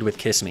 and I lead with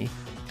Kiss Me.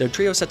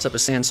 Dugtrio sets up a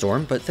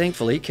Sandstorm, but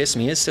thankfully Kiss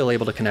Me is still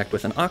able to connect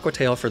with an Aqua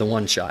Tail for the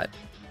one-shot.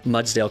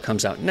 Mudsdale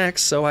comes out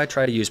next, so I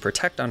try to use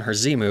Protect on her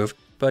Z-move,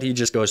 but he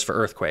just goes for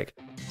Earthquake.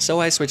 So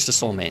I switch to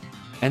Soulmate.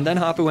 And then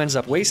Hapu ends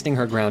up wasting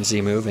her ground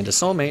Z-move into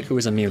Soulmate, who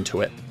is immune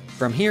to it.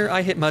 From here,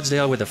 I hit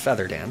Mudsdale with a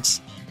Feather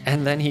Dance.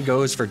 And then he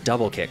goes for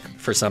Double Kick,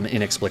 for some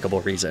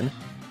inexplicable reason.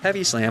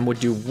 Heavy Slam would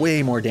do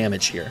way more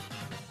damage here.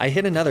 I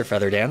hit another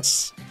Feather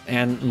Dance,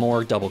 and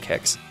more Double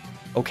Kicks.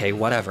 Okay,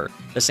 whatever.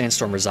 The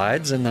Sandstorm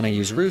resides, and then I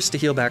use Roost to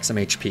heal back some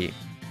HP.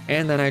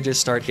 And then I just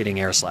start hitting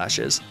Air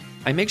Slashes.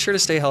 I make sure to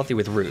stay healthy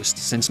with Roost,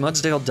 since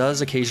Mudsdale does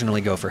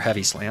occasionally go for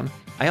Heavy Slam.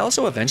 I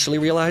also eventually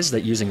realized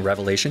that using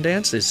Revelation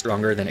Dance is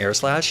stronger than Air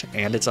Slash,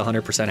 and it's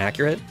 100%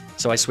 accurate,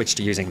 so I switched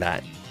to using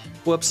that.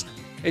 Whoops.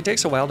 It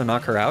takes a while to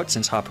knock her out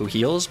since Hapu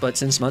heals, but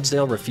since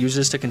Mudsdale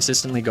refuses to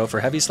consistently go for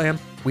Heavy Slam,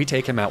 we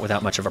take him out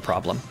without much of a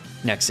problem.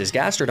 Next is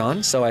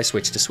Gastrodon, so I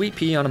switch to Sweet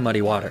Pea on a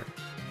Muddy Water.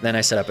 Then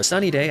I set up a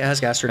Sunny Day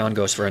as Gastrodon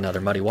goes for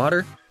another Muddy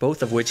Water,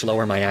 both of which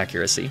lower my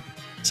accuracy.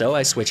 So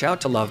I switch out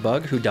to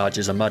Lovebug, who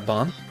dodges a Mud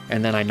Bomb,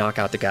 and then I knock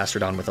out the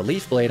Gastrodon with a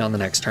Leaf Blade on the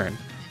next turn.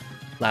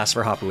 Last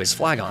for Hapu is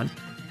Flagon,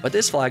 but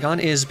this Flagon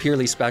is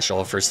purely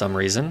special for some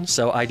reason,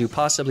 so I do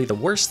possibly the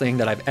worst thing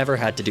that I've ever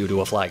had to do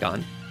to a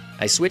Flagon.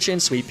 I switch in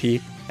Sweet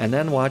Pea, and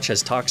then watch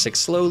as Toxic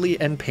slowly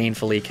and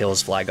painfully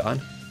kills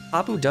Flagon.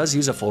 Hapu does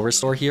use a full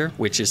restore here,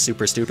 which is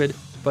super stupid,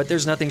 but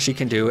there's nothing she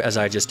can do as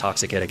I just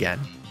Toxic it again.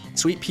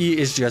 Sweet Pea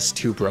is just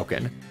too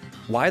broken.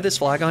 Why this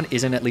Flagon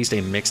isn't at least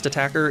a mixed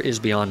attacker is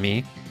beyond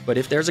me, but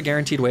if there's a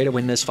guaranteed way to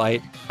win this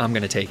fight, I'm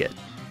gonna take it.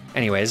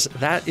 Anyways,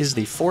 that is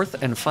the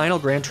 4th and final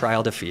Grand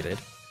Trial defeated.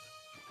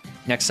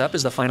 Next up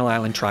is the final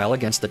Island Trial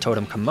against the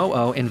Totem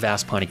Komodo in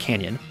Vast Pawnee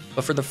Canyon,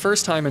 but for the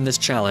first time in this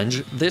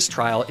challenge, this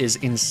trial is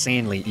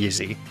insanely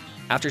easy.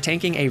 After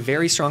tanking a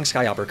very strong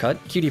Sky Uppercut,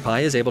 Cutie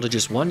Pie is able to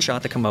just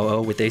one-shot the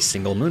Komodo with a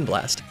single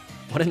Moonblast.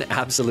 What an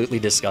absolutely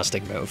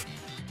disgusting move.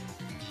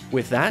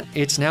 With that,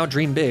 it's now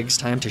Dream Big's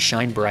time to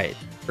shine bright.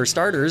 For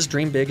starters,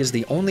 Dream Big is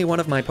the only one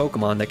of my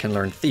Pokemon that can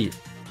learn Thief,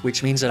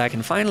 which means that I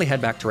can finally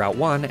head back to Route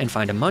 1 and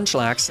find a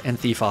Munchlax and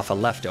Thief off of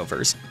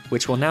Leftovers,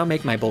 which will now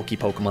make my bulky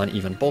Pokemon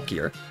even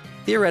bulkier.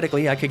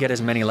 Theoretically, I could get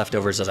as many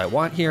Leftovers as I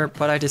want here,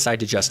 but I decide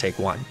to just take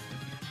one.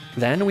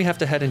 Then we have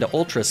to head into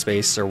Ultra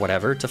Space or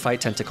whatever to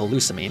fight Tentacle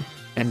Lusamine,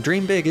 and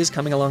Dream Big is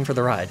coming along for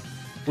the ride.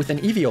 With an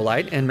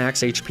Eviolite and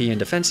max HP and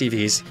defense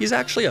EVs, he's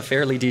actually a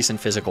fairly decent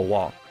physical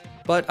wall.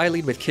 But I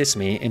lead with Kiss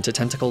Me into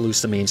Tentacle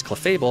Lusamine's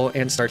Clefable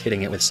and start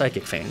hitting it with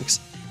Psychic Fangs.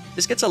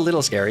 This gets a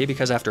little scary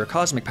because after a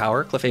Cosmic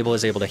Power, Clefable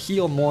is able to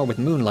heal more with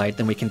Moonlight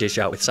than we can dish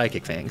out with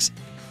Psychic Fangs.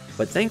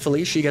 But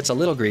thankfully, she gets a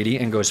little greedy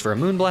and goes for a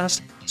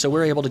Moonblast, so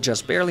we're able to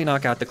just barely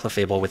knock out the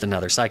Clefable with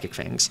another Psychic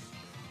Fangs.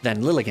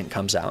 Then Lilligant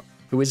comes out,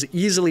 who is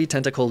easily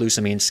Tentacle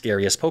Lucamine's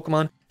scariest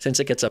Pokemon since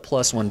it gets a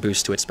 +1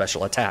 boost to its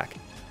special attack.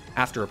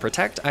 After a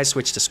Protect, I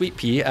switch to Sweet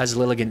Pea as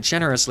Lilligant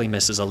generously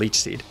misses a Leech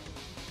Seed.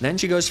 Then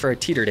she goes for a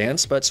Teeter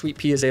Dance, but Sweet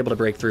Pea is able to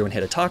break through and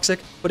hit a Toxic,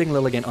 putting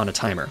Lilligant on a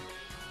timer.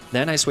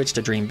 Then I switch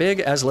to Dream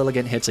Big as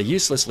Lilligant hits a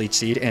useless Leech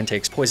Seed and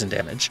takes poison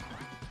damage.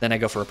 Then I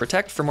go for a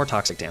Protect for more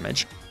toxic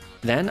damage.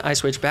 Then I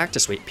switch back to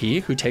Sweet Pea,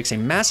 who takes a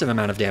massive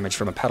amount of damage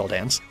from a Petal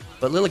Dance,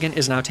 but Lilligant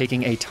is now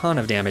taking a ton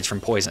of damage from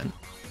poison.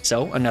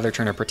 So another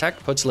turn of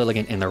Protect puts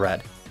Lilligant in the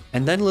red.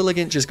 And then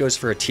Lilligant just goes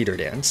for a Teeter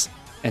Dance.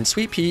 And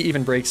Sweet Pea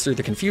even breaks through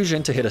the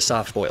confusion to hit a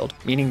Soft Boiled,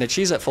 meaning that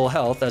she's at full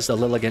health as the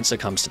Lilligant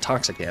succumbs to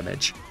toxic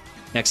damage.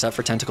 Next up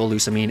for Tentacle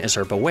Lucamine is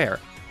her Beware.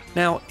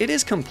 Now, it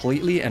is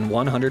completely and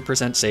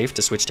 100% safe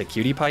to switch to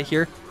Cutie Pie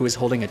here, who is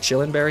holding a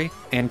Chillin' Berry,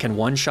 and can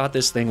one-shot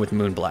this thing with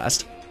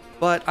Moonblast.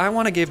 But I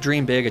want to give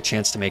Dream Big a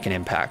chance to make an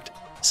impact.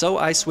 So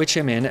I switch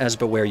him in as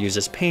Beware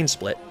uses Pain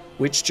Split,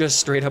 which just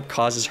straight up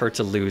causes her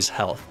to lose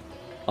health.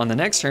 On the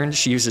next turn,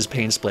 she uses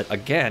Pain Split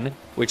again,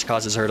 which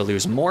causes her to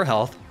lose more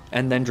health,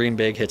 and then Dream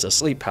Big hits a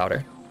Sleep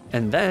Powder.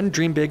 And then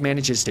Dream Big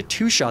manages to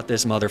two-shot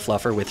this mother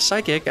fluffer with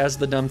Psychic as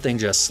the dumb thing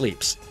just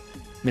sleeps.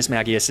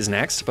 Mismagius is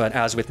next, but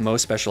as with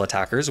most special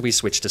attackers, we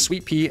switch to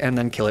Sweet Pea and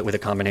then kill it with a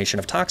combination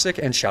of Toxic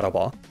and Shadow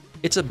Ball.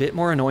 It's a bit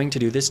more annoying to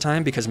do this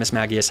time because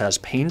Mismagius has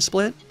Pain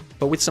Split,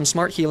 but with some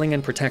smart healing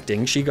and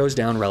protecting, she goes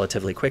down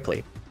relatively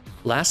quickly.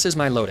 Last is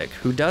Milotic,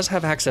 who does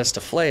have access to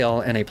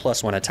Flail and a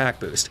 +1 attack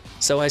boost,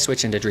 so I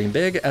switch into Dream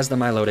Big as the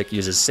Milotic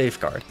uses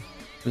Safeguard.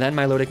 Then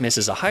Milotic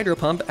misses a Hydro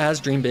Pump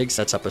as Dream Big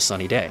sets up a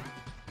Sunny Day.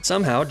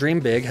 Somehow, Dream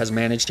Big has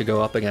managed to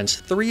go up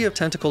against 3 of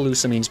Tentacle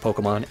Lucamine's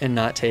Pokemon and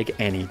not take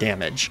any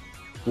damage.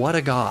 What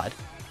a god.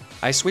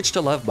 I switch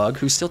to Lovebug,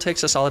 who still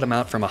takes a solid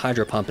amount from a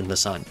Hydro Pump in the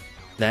sun.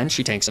 Then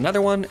she tanks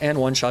another one and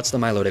one-shots the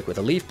Milotic with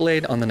a Leaf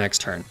Blade on the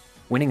next turn,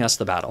 winning us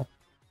the battle.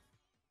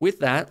 With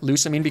that,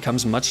 Lucamine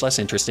becomes much less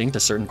interesting to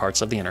certain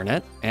parts of the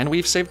internet, and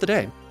we've saved the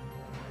day.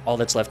 All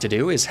that's left to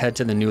do is head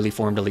to the newly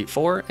formed Elite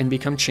Four and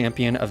become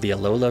champion of the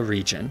Alola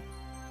region.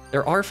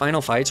 There are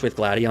final fights with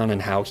Gladion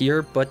and Hau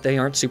here, but they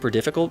aren't super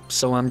difficult,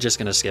 so I'm just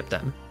gonna skip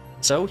them.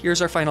 So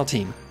here's our final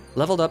team,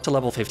 leveled up to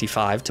level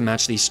 55 to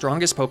match the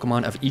strongest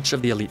Pokemon of each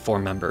of the Elite Four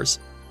members.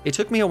 It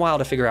took me a while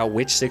to figure out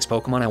which 6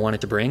 Pokemon I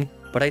wanted to bring,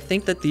 but I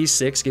think that these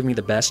 6 give me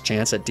the best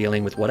chance at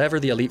dealing with whatever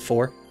the Elite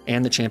Four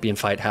and the champion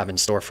fight have in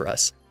store for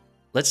us.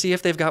 Let's see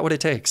if they've got what it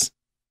takes.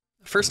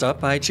 First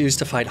up, I choose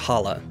to fight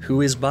Hala,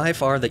 who is by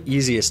far the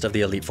easiest of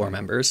the Elite Four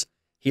members.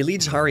 He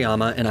leads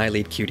Hariyama and I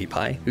lead Cutie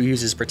Pie, who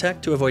uses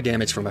Protect to avoid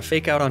damage from a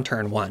Fake Out on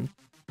turn 1.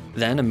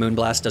 Then a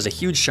Moonblast does a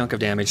huge chunk of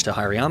damage to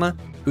Hariyama,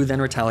 who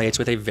then retaliates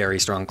with a very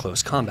strong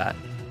close combat.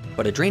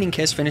 But a Draining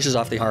Kiss finishes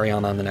off the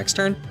Hariyama on the next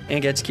turn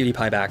and gets Cutie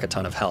Pie back a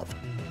ton of health.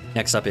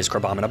 Next up is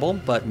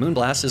Crabominable, but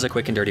Moonblast is a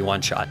quick and dirty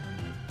one-shot.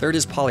 Third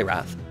is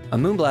Poliwrath. A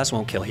Moonblast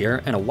won't kill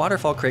here, and a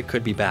Waterfall crit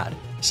could be bad,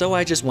 so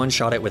I just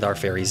one-shot it with our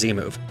Fairy Z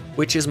move,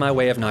 which is my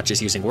way of not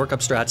just using workup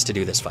strats to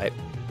do this fight.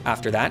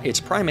 After that,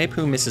 it's Primeape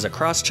who misses a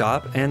Cross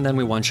Chop, and then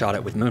we one-shot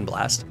it with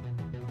Moonblast.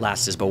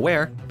 Last is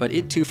Beware, but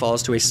it too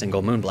falls to a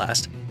single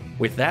Moonblast.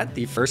 With that,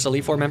 the first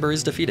Elite Four member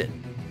is defeated.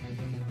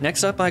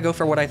 Next up, I go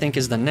for what I think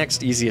is the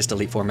next easiest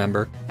Elite Four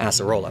member,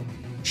 Acerola.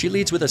 She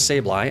leads with a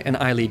Sableye, and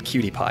I lead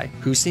Cutie Pie,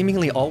 who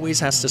seemingly always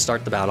has to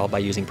start the battle by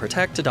using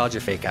Protect to dodge a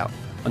Fake Out.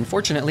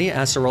 Unfortunately,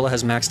 Acerola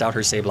has maxed out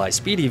her Sableye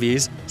speed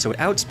EVs, so it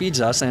outspeeds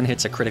us and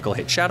hits a critical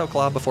hit Shadow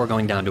Claw before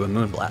going down to a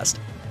Moonblast.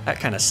 That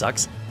kinda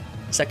sucks.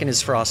 Second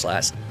is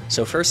Frostlass,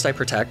 so first I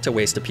Protect to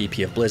waste a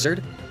PP of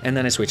Blizzard, and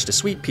then I switch to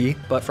Sweet Pea,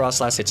 but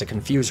Frostlass hits a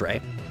Confuse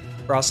Ray.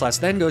 Frostlass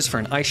then goes for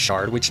an Ice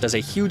Shard, which does a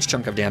huge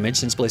chunk of damage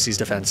since Blissey's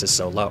defense is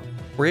so low.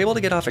 We're able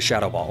to get off a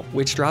Shadow Ball,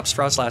 which drops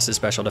Frostlass's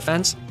special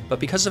defense, but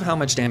because of how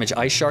much damage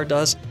Ice Shard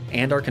does,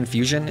 and our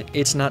confusion,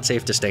 it's not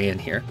safe to stay in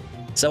here.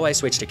 So I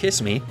switch to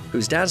Kiss Me,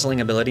 whose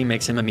Dazzling ability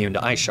makes him immune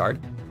to Ice Shard.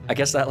 I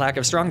guess that lack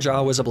of Strong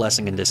Jaw was a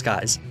blessing in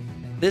disguise.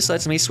 This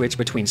lets me switch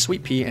between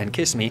Sweet Pea and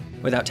Kiss Me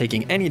without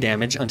taking any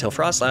damage until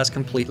Frostlass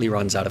completely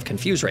runs out of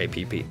Confuse Ray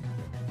PP.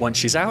 Once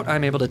she's out,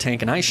 I'm able to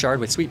tank an Ice Shard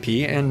with Sweet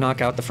Pea and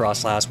knock out the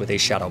Frostlass with a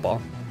Shadow Ball.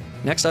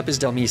 Next up is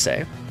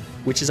Delmise,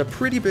 which is a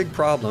pretty big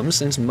problem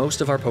since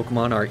most of our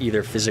Pokemon are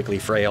either physically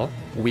frail,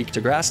 weak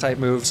to Grass-type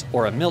moves,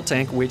 or a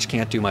Miltank which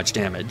can't do much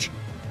damage.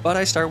 But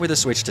I start with a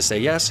switch to Say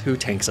Yes, who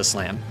tanks a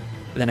Slam.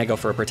 Then I go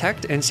for a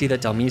Protect and see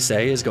that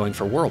Delmise is going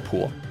for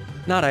Whirlpool.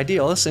 Not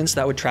ideal, since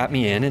that would trap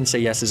me in and Say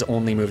Yes's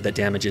only move that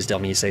damages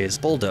Delmise is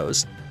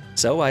Bulldoze.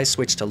 So I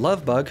switch to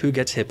Lovebug, who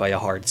gets hit by a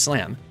hard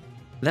Slam.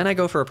 Then I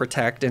go for a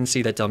Protect and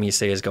see that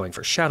Delmise is going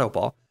for Shadow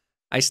Ball.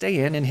 I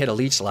stay in and hit a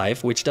Leech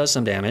Life, which does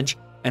some damage,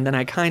 and then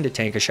I kinda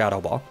tank a Shadow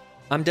Ball.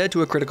 I'm dead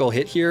to a critical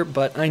hit here,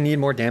 but I need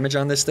more damage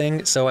on this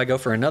thing, so I go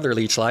for another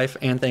Leech Life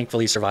and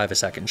thankfully survive a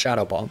second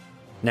Shadow Ball.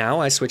 Now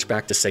I switch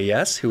back to Say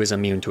Yes, who is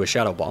immune to a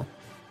Shadow Ball.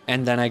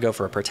 And then I go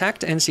for a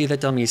Protect and see that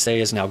Delmise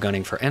is now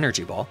gunning for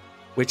Energy Ball,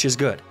 which is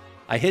good.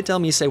 I hit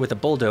Delmise with a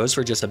Bulldoze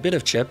for just a bit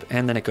of chip,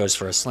 and then it goes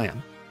for a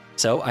Slam.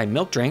 So I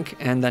Milk Drink,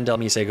 and then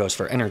Delmise goes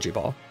for Energy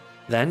Ball.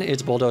 Then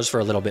it's Bulldoze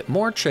for a little bit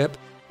more chip,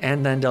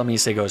 and then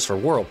Delmise goes for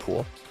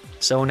Whirlpool.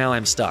 So now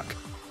I'm stuck.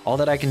 All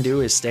that I can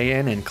do is stay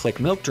in and click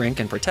Milk Drink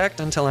and Protect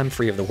until I'm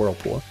free of the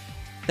Whirlpool.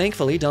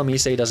 Thankfully,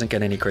 Delmise doesn't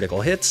get any critical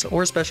hits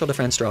or special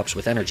defense drops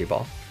with Energy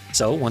Ball.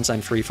 So once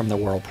I'm free from the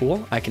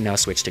Whirlpool, I can now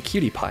switch to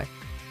Cutie Pie.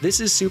 This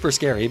is super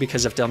scary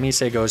because if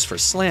Delmise goes for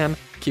Slam,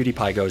 Cutie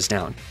Pie goes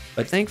down.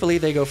 But thankfully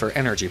they go for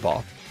Energy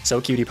Ball, so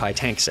Cutie Pie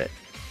tanks it.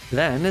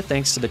 Then,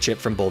 thanks to the chip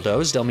from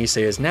Bulldoze,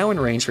 Delmise is now in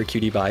range for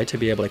Cutie Pie to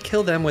be able to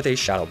kill them with a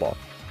Shadow Ball.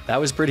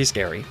 That was pretty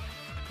scary.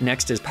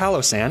 Next is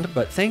Palossand,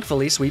 but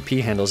thankfully Sweet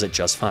Pea handles it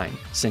just fine,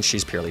 since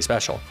she's purely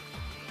special.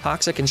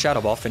 Toxic and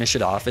Shadow Ball finish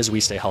it off as we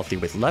stay healthy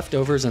with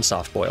Leftovers and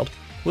Soft Boiled.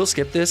 We'll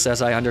skip this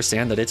as I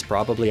understand that it's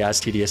probably as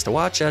tedious to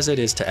watch as it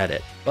is to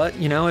edit, but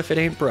you know, if it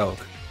ain't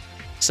broke.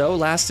 So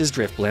last is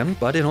Drifblim,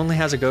 but it only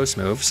has a Ghost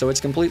move, so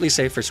it's completely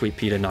safe for Sweet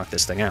Pea to knock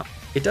this thing out.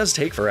 It does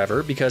take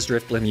forever because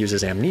Drifblim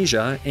uses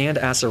Amnesia and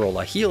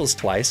Acerola heals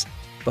twice,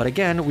 but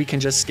again, we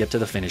can just skip to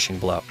the finishing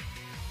blow.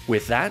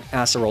 With that,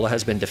 Acerola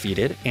has been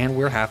defeated, and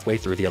we're halfway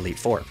through the Elite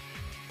Four.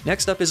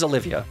 Next up is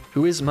Olivia,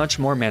 who is much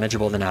more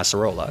manageable than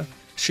Acerola.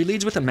 She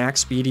leads with a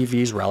max speed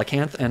EV's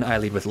Relicanth, and I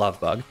lead with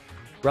Lovebug.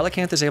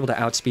 Relicanth is able to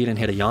outspeed and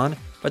hit a Yawn,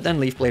 but then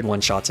Leaf Blade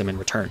one-shots him in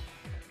return.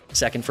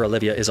 Second for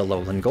Olivia is a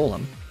Alolan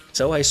Golem.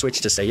 So I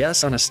switch to Say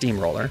Yes on a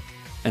Steamroller,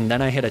 and then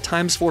I hit a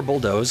 ×4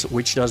 Bulldoze,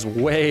 which does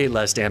way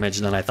less damage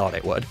than I thought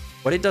it would.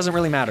 But it doesn't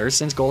really matter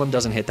since Golem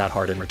doesn't hit that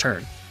hard in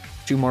return.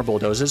 2 more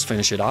Bulldozes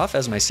finish it off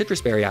as my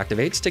Citrus Berry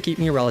activates to keep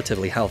me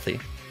relatively healthy.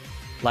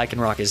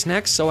 Lycanroc is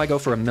next, so I go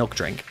for a Milk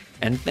Drink,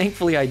 and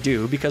thankfully I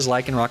do because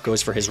Lycanroc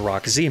goes for his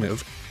Rock Z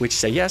move, which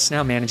Say Yes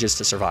now manages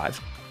to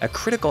survive. A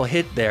critical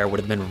hit there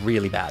would have been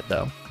really bad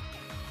though.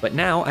 But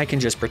now I can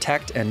just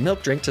Protect and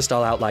Milk Drink to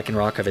stall out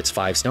Lycanroc of its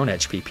 5 Stone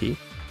Edge PP.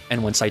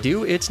 And once I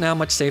do, it's now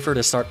much safer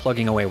to start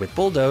plugging away with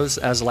Bulldoze,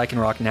 as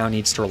Lycanroc now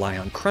needs to rely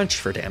on Crunch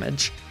for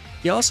damage.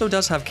 He also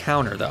does have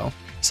Counter though,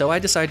 so I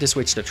decide to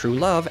switch to True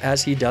Love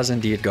as he does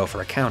indeed go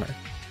for a counter.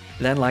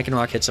 Then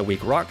Lycanroc hits a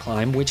weak Rock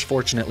Climb, which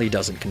fortunately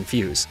doesn't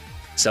confuse.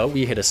 So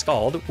we hit a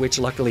Scald, which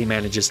luckily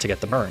manages to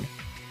get the burn.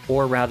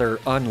 Or rather,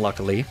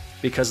 unluckily,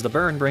 because the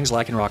burn brings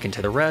Lycanroc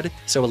into the red,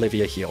 so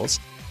Olivia heals.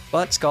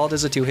 But Scald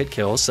is a 2-hit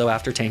kill, so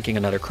after tanking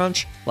another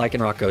Crunch,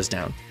 Lycanroc goes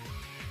down.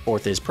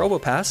 Fourth is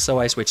Probopass, so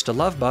I switch to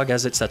Lovebug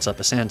as it sets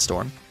up a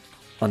Sandstorm.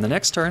 On the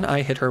next turn,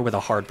 I hit her with a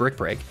hard Brick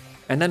Break,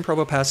 and then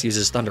Probopass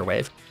uses Thunder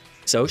Wave.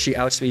 So she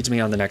outspeeds me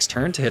on the next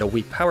turn to hit a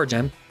weak Power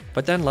Gem,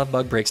 but then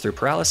Lovebug breaks through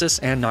Paralysis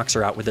and knocks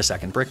her out with the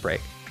second Brick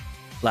Break.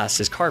 Last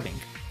is Carbink,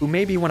 who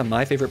may be one of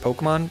my favorite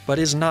Pokemon, but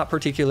is not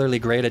particularly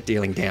great at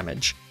dealing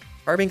damage.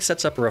 Carbink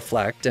sets up a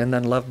Reflect, and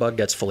then Lovebug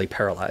gets fully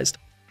paralyzed.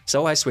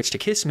 So I switch to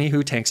Kiss Me,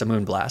 who tanks a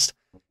Moonblast,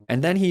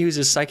 and then he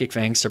uses Psychic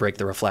Fangs to break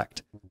the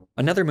Reflect.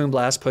 Another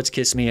Moonblast puts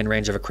Kiss Me in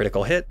range of a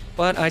critical hit,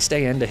 but I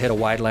stay in to hit a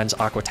Wide Lens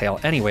Aqua Tail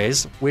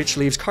anyways, which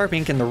leaves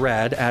Carbink in the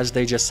red as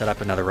they just set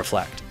up another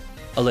Reflect.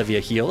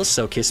 Olivia heals,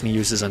 so Kiss Me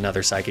uses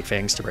another Psychic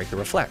Fangs to break the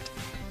Reflect.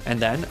 And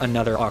then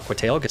another Aqua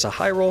Tail gets a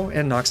high roll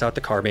and knocks out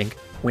the Carbink,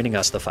 winning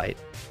us the fight.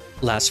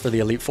 Last for the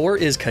Elite Four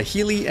is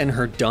Kahili and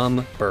her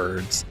dumb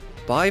birds.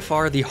 By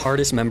far the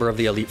hardest member of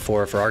the Elite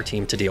Four for our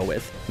team to deal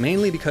with,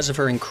 mainly because of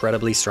her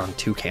incredibly strong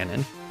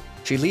Toucannon.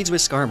 She leads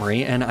with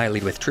Skarmory and I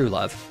lead with True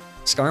Love.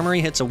 Skarmory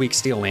hits a weak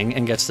Steel Wing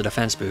and gets the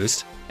defense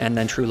boost, and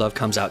then True Love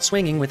comes out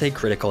swinging with a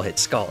critical hit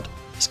Scald.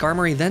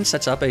 Skarmory then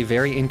sets up a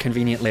very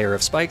inconvenient layer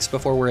of spikes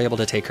before we're able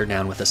to take her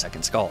down with a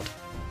second Scald.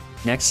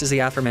 Next is the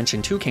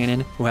aforementioned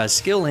Toucannon, who has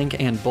Skill Link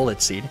and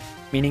Bullet Seed,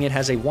 meaning it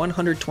has a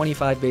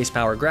 125 base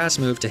power grass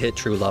move to hit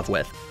True Love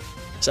with.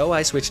 So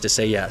I switch to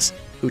Say Yes,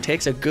 who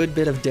takes a good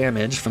bit of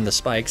damage from the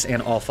spikes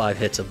and all 5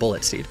 hits of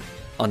Bullet Seed.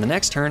 On the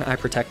next turn, I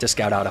Protect to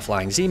scout out a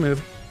Flying Z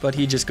move, but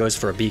he just goes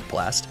for a Beak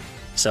Blast.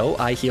 So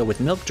I heal with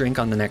Milk Drink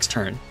on the next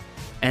turn.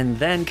 And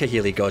then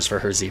Kahili goes for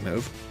her Z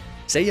move.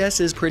 Say Yes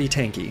is pretty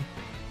tanky,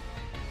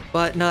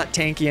 but not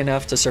tanky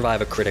enough to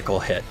survive a critical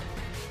hit.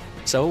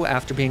 So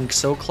after being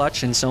so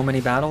clutch in so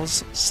many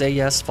battles, Say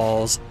Yes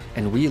falls,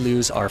 and we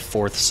lose our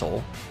 4th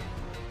soul.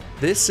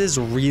 This is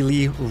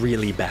really,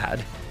 really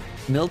bad.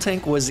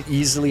 Miltank was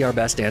easily our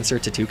best answer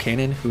to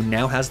Toucannon, who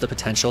now has the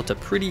potential to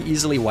pretty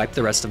easily wipe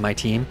the rest of my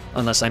team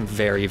unless I'm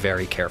very,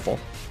 very careful.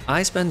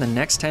 I spend the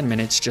next 10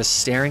 minutes just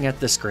staring at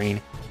the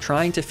screen,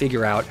 trying to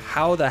figure out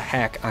how the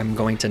heck I'm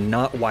going to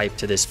not wipe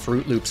to this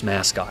Fruit Loops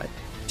mascot.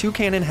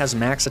 Toucannon has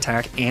max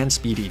attack and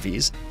speed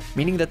EVs,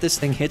 meaning that this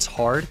thing hits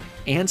hard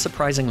and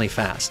surprisingly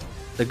fast.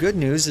 The good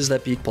news is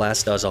that Beak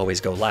Blast does always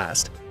go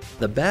last.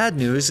 The bad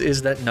news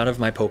is that none of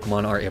my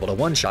Pokemon are able to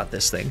one-shot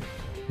this thing.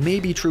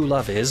 Maybe True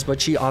Love is,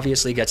 but she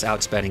obviously gets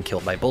outsped and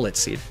killed by Bullet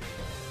Seed.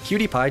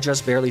 Cutie Pie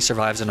just barely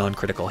survives a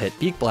non-critical hit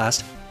Beak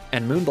Blast,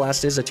 and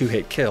Moonblast is a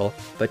 2-hit kill,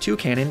 but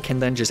Toucannon can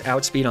then just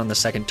outspeed on the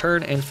second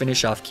turn and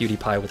finish off Cutie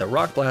Pie with a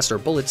Rock Blast or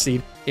Bullet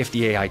Seed if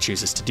the AI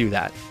chooses to do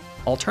that.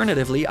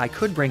 Alternatively, I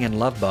could bring in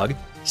Lovebug,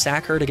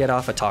 sack her to get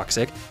off a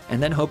Toxic,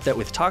 and then hope that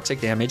with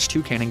Toxic damage,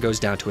 Toucannon goes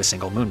down to a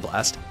single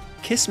Moonblast.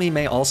 Kiss Me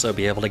may also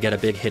be able to get a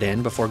big hit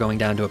in before going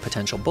down to a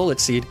potential Bullet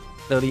Seed,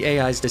 though the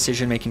AI's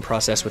decision-making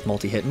process with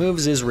multi-hit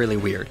moves is really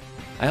weird.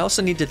 I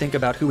also need to think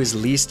about who is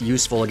least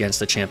useful against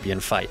the champion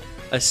fight,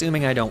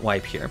 assuming I don't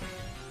wipe here.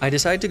 I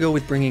decide to go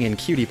with bringing in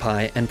Cutie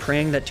Pie and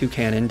praying that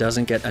Toucannon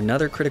doesn't get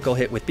another critical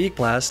hit with Beak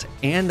Blast,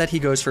 and that he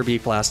goes for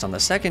Beak Blast on the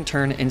second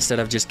turn instead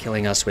of just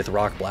killing us with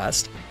Rock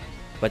Blast.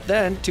 But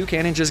then,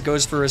 Toucannon just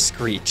goes for a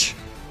Screech.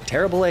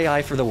 Terrible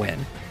AI for the win.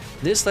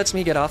 This lets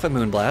me get off a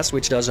Moonblast,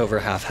 which does over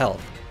half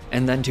health,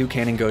 and then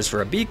Toucannon goes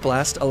for a Beak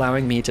Blast,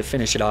 allowing me to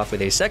finish it off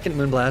with a second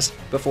Moonblast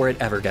before it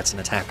ever gets an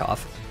attack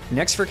off.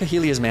 Next for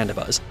Kahelia's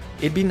Mandibuzz.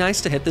 It'd be nice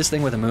to hit this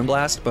thing with a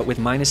Moonblast, but with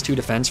 -2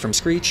 defense from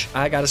Screech,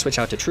 I gotta switch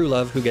out to True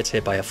Love, who gets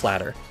hit by a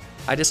Flatter.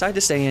 I decide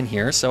to stay in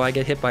here, so I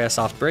get hit by a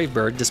Soft Brave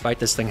Bird despite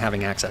this thing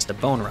having access to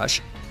Bone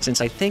Rush,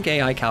 since I think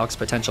AI calcs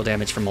potential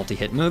damage from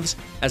multi-hit moves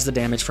as the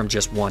damage from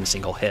just one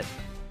single hit.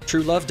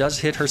 True Love does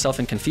hit herself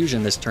in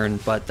Confusion this turn,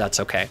 but that's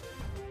okay.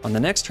 On the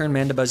next turn,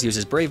 Mandibuzz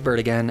uses Brave Bird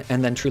again,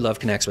 and then True Love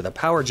connects with a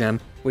Power Gem,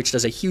 which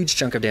does a huge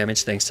chunk of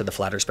damage thanks to the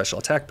Flatter special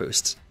attack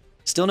boosts.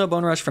 Still no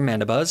Bone Rush from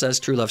Mandibuzz, as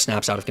True Love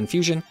snaps out of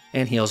Confusion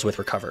and heals with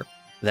Recover.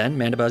 Then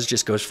Mandibuzz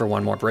just goes for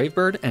one more Brave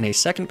Bird, and a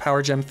second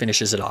Power Gem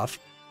finishes it off.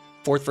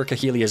 Fourth for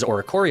Kahelia's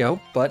Oricorio,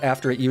 but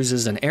after it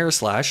uses an Air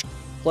Slash,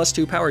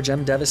 +2 Power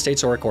Gem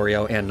devastates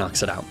Oricorio and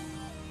knocks it out.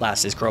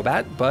 Last is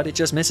Crobat, but it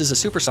just misses a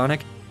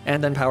Supersonic,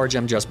 and then Power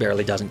Gem just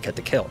barely doesn't get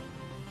the kill.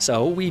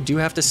 So we do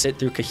have to sit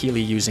through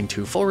Kahelia using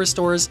 2 full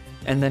restores,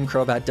 and then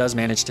Crobat does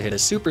manage to hit a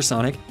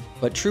Supersonic,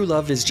 but True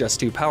Love is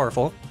just too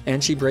powerful,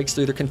 and she breaks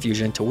through the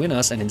Confusion to win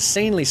us an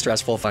insanely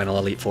stressful final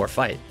Elite Four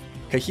fight.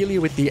 Kahelia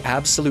with the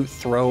absolute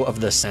throw of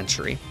the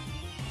century.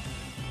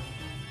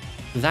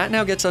 That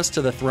now gets us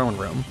to the throne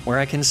room, where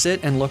I can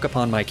sit and look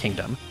upon my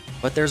kingdom.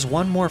 But there's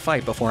one more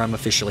fight before I'm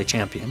officially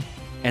champion,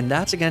 and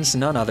that's against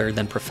none other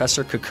than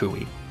Professor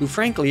Kukui, who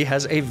frankly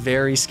has a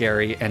very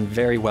scary and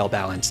very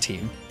well-balanced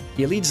team.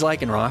 He leads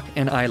Lycanroc,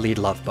 and I lead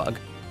Lovebug.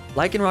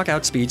 Lycanroc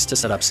outspeeds to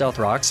set up Stealth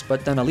Rocks,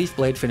 but then a Leaf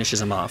Blade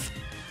finishes him off.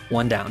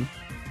 One down.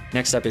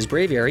 Next up is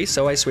Braviary,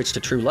 so I switch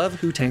to True Love,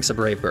 who tanks a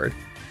Brave Bird.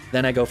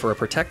 Then I go for a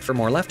Protect for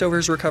more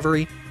Leftovers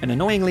recovery, and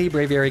annoyingly,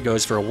 Braviary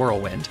goes for a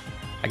Whirlwind.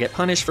 I get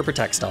punished for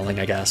Protect stalling,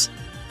 I guess.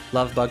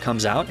 Lovebug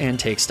comes out and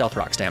takes Stealth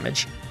Rocks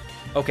damage.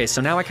 Okay,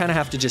 so now I kinda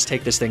have to just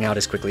take this thing out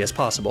as quickly as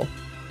possible.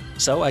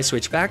 So I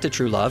switch back to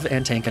True Love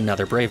and tank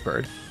another Brave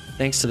Bird.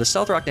 Thanks to the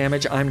Stealth Rock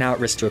damage, I'm now at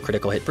risk to a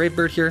critical hit Brave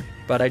Bird here,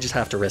 but I just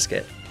have to risk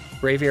it.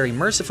 Braviary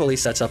mercifully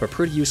sets up a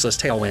pretty useless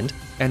Tailwind,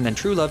 and then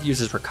True Love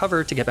uses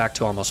Recover to get back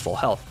to almost full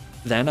health.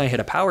 Then I hit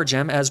a Power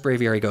Gem as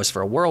Braviary goes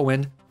for a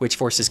Whirlwind, which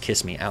forces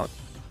Kiss Me out.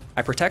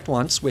 I Protect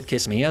once with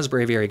Kiss Me as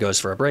Braviary goes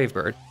for a Brave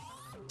Bird.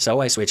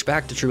 So I switch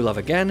back to True Love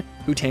again,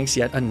 who tanks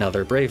yet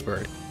another Brave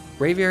Bird.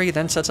 Braviary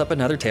then sets up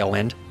another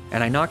Tailwind,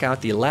 and I knock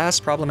out the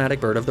last problematic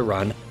bird of the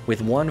run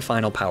with one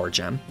final Power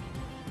Gem.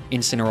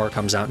 Incineroar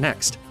comes out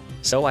next,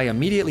 so I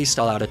immediately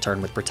stall out a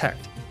turn with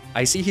Protect.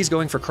 I see he's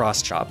going for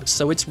Cross Chop,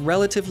 so it's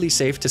relatively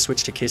safe to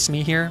switch to Kiss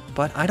Me here,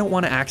 but I don't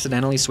want to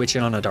accidentally switch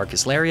in on a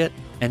Darkest Lariat,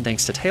 and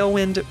thanks to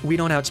Tailwind, we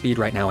don't outspeed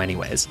right now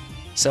anyways.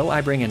 So I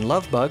bring in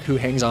Lovebug, who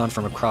hangs on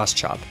from a Cross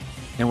Chop.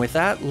 And with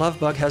that,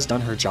 Lovebug has done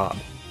her job.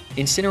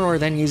 Incineroar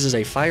then uses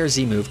a Fire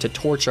Z move to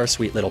torch our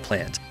sweet little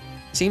plant.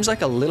 Seems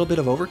like a little bit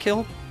of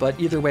overkill, but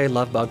either way,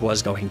 Lovebug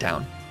was going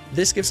down.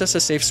 This gives us a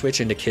safe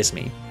switch into Kiss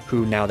Me,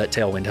 who, now that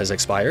Tailwind has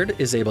expired,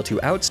 is able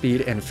to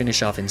outspeed and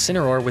finish off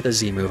Incineroar with a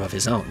Z move of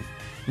his own.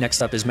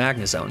 Next up is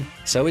Magnezone,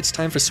 so it's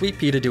time for Sweet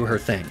Pea to do her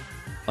thing.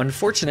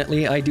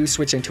 Unfortunately, I do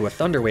switch into a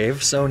Thunder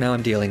Wave, so now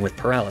I'm dealing with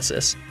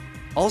Paralysis.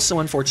 Also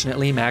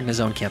unfortunately,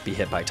 Magnezone can't be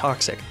hit by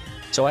Toxic,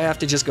 so I have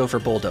to just go for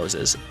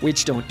Bulldozes,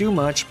 which don't do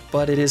much,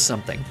 but it is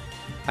something.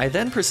 I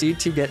then proceed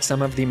to get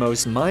some of the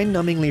most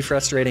mind-numbingly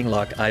frustrating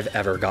luck I've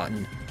ever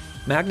gotten.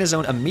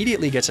 Magnezone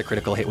immediately gets a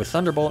critical hit with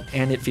Thunderbolt,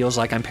 and it feels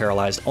like I'm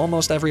paralyzed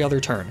almost every other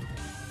turn.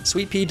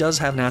 Sweet Pea does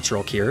have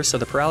Natural Cure, so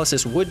the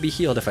paralysis would be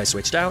healed if I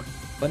switched out,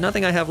 but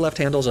nothing I have left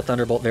handles a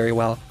Thunderbolt very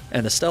well,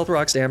 and the Stealth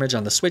Rock's damage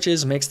on the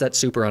switches makes that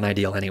super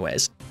unideal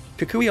anyways.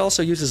 Kukui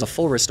also uses a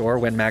full restore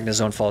when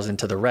Magnezone falls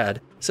into the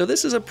red, so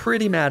this is a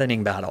pretty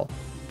maddening battle.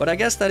 But I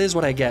guess that is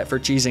what I get for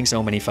cheesing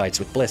so many fights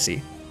with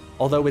Blissey.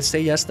 Although with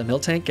Say Yes the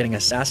Miltank getting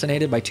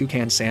assassinated by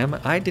Toucan Sam,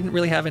 I didn't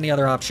really have any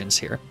other options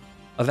here.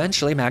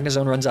 Eventually,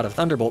 Magnezone runs out of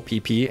Thunderbolt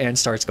PP and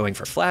starts going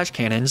for Flash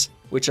Cannons,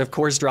 which of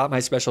course drop my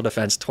special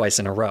defense twice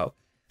in a row.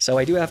 So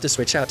I do have to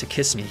switch out to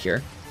Kiss Me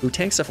here, who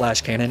tanks a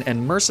Flash Cannon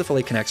and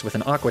mercifully connects with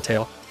an Aqua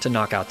Tail to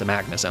knock out the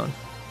Magnezone.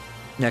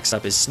 Next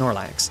up is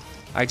Snorlax.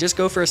 I just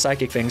go for a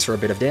Psychic Fangs for a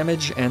bit of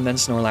damage, and then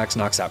Snorlax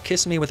knocks out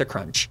Kiss Me with a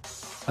Crunch.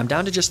 I'm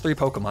down to just 3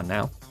 Pokemon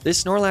now.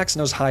 This Snorlax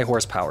knows high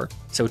horsepower,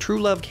 so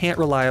True Love can't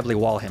reliably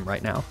wall him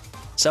right now.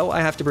 So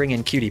I have to bring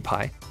in Cutie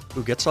Pie,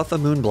 who gets off a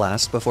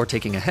Moonblast before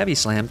taking a Heavy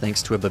Slam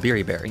thanks to a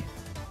Babiri Berry.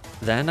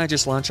 Then I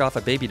just launch off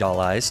a Baby Doll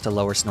Eyes to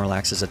lower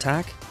Snorlax's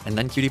attack, and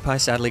then Cutie Pie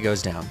sadly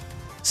goes down.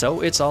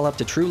 So it's all up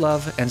to True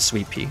Love and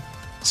Sweet Pea.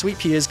 Sweet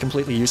Pea is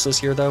completely useless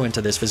here though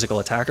into this physical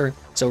attacker,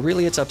 so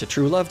really it's up to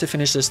True Love to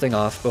finish this thing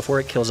off before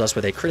it kills us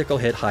with a critical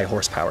hit high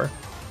horsepower.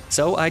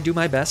 So I do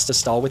my best to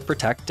stall with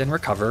Protect and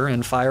Recover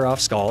and fire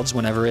off Scalds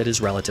whenever it is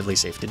relatively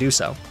safe to do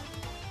so.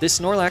 This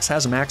Snorlax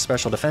has max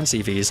special defense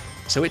EVs,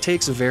 so it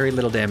takes very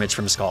little damage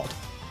from Scald.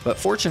 But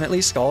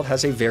fortunately, Scald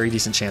has a very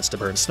decent chance to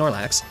burn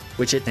Snorlax,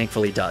 which it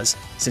thankfully does,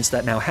 since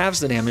that now halves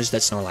the damage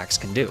that Snorlax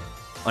can do.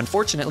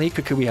 Unfortunately,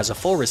 Kukui has a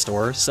full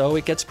restore, so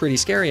it gets pretty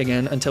scary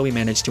again until we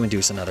manage to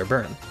induce another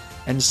burn.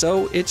 And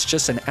so it's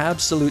just an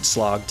absolute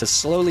slog to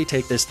slowly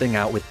take this thing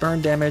out with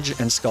burn damage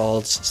and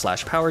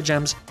Scalds/Power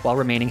Gems while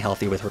remaining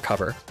healthy with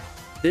Recover.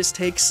 This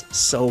takes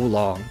so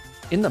long.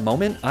 In the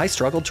moment, I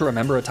struggled to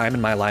remember a time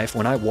in my life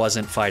when I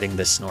wasn't fighting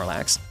this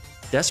Snorlax.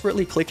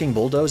 Desperately clicking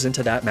Bulldoze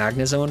into that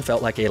Magnezone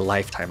felt like a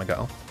lifetime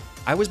ago.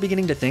 I was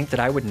beginning to think that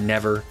I would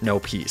never know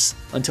peace,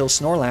 until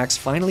Snorlax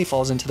finally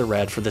falls into the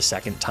red for the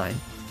second time.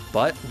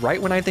 But right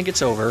when I think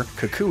it's over,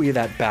 Kukui,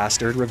 that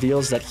bastard,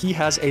 reveals that he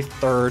has a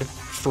third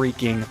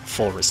freaking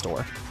full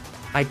restore.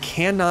 I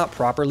cannot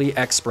properly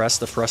express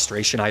the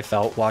frustration I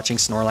felt watching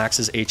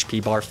Snorlax's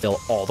HP bar fill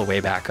all the way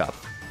back up.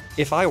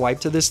 If I wipe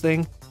to this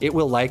thing, it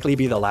will likely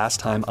be the last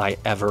time I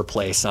ever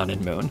play Sun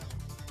and Moon.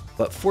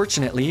 But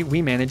fortunately,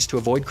 we managed to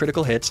avoid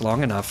critical hits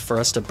long enough for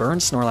us to burn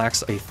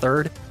Snorlax a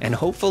third and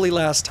hopefully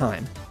last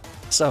time.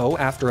 So,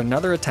 after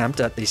another attempt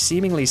at the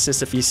seemingly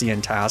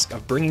Sisyphean task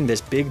of bringing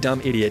this big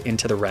dumb idiot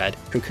into the red,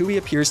 Kukui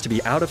appears to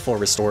be out of full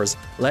restores,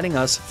 letting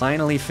us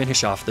finally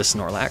finish off the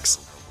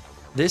Snorlax.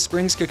 This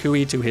brings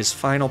Kukui to his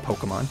final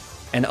Pokemon,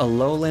 an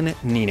Alolan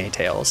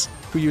Ninetales,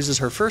 who uses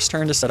her first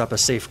turn to set up a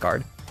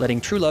safeguard, letting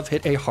True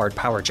hit a hard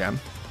Power Gem.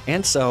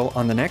 And so,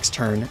 on the next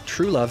turn,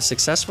 True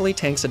successfully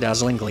tanks a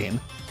Dazzling Gleam,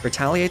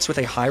 retaliates with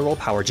a high roll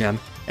Power Gem,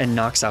 and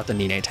knocks out the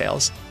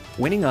Ninetales,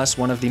 winning us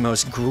one of the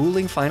most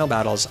grueling final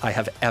battles I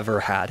have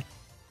ever had,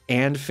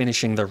 and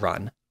finishing the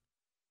run.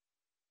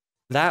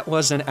 That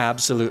was an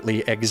absolutely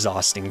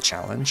exhausting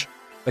challenge.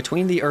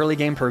 Between the early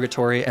game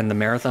purgatory and the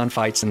marathon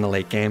fights in the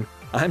late game,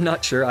 I'm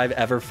not sure I've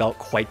ever felt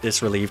quite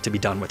this relieved to be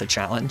done with a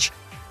challenge.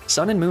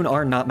 Sun and Moon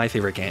are not my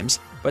favorite games,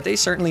 but they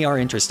certainly are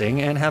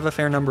interesting and have a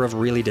fair number of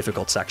really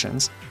difficult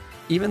sections.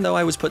 Even though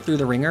I was put through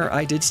the ringer,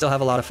 I did still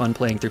have a lot of fun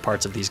playing through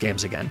parts of these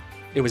games again.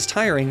 It was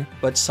tiring,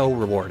 but so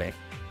rewarding.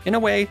 In a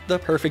way, the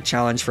perfect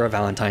challenge for a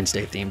Valentine's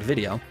Day themed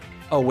video.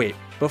 Oh wait,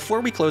 before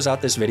we close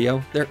out this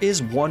video, there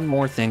is one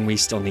more thing we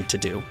still need to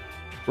do.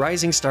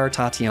 Rising Star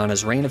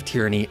Tatiana's reign of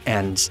tyranny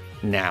ends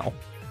now.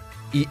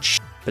 Eat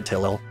shit,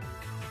 Patilil.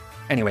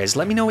 Anyways,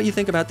 let me know what you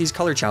think about these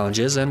color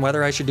challenges and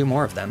whether I should do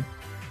more of them.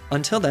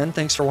 Until then,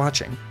 thanks for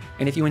watching.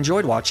 And if you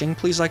enjoyed watching,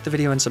 please like the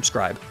video and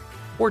subscribe.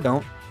 Or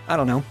don't. I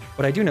don't know,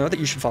 but I do know that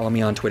you should follow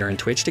me on Twitter and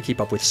Twitch to keep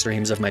up with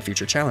streams of my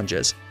future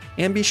challenges.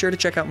 And be sure to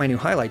check out my new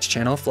highlights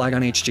channel,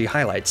 FlagOnHG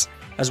Highlights,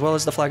 as well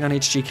as the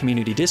FlagOnHG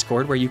community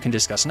Discord where you can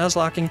discuss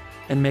Nuzlocking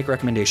and make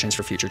recommendations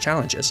for future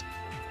challenges.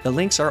 The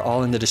links are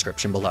all in the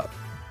description below.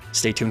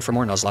 Stay tuned for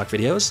more Nuzlocke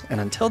videos,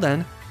 and until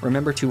then,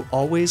 remember to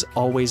always,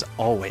 always,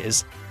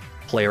 always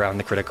play around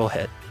the critical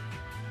hit.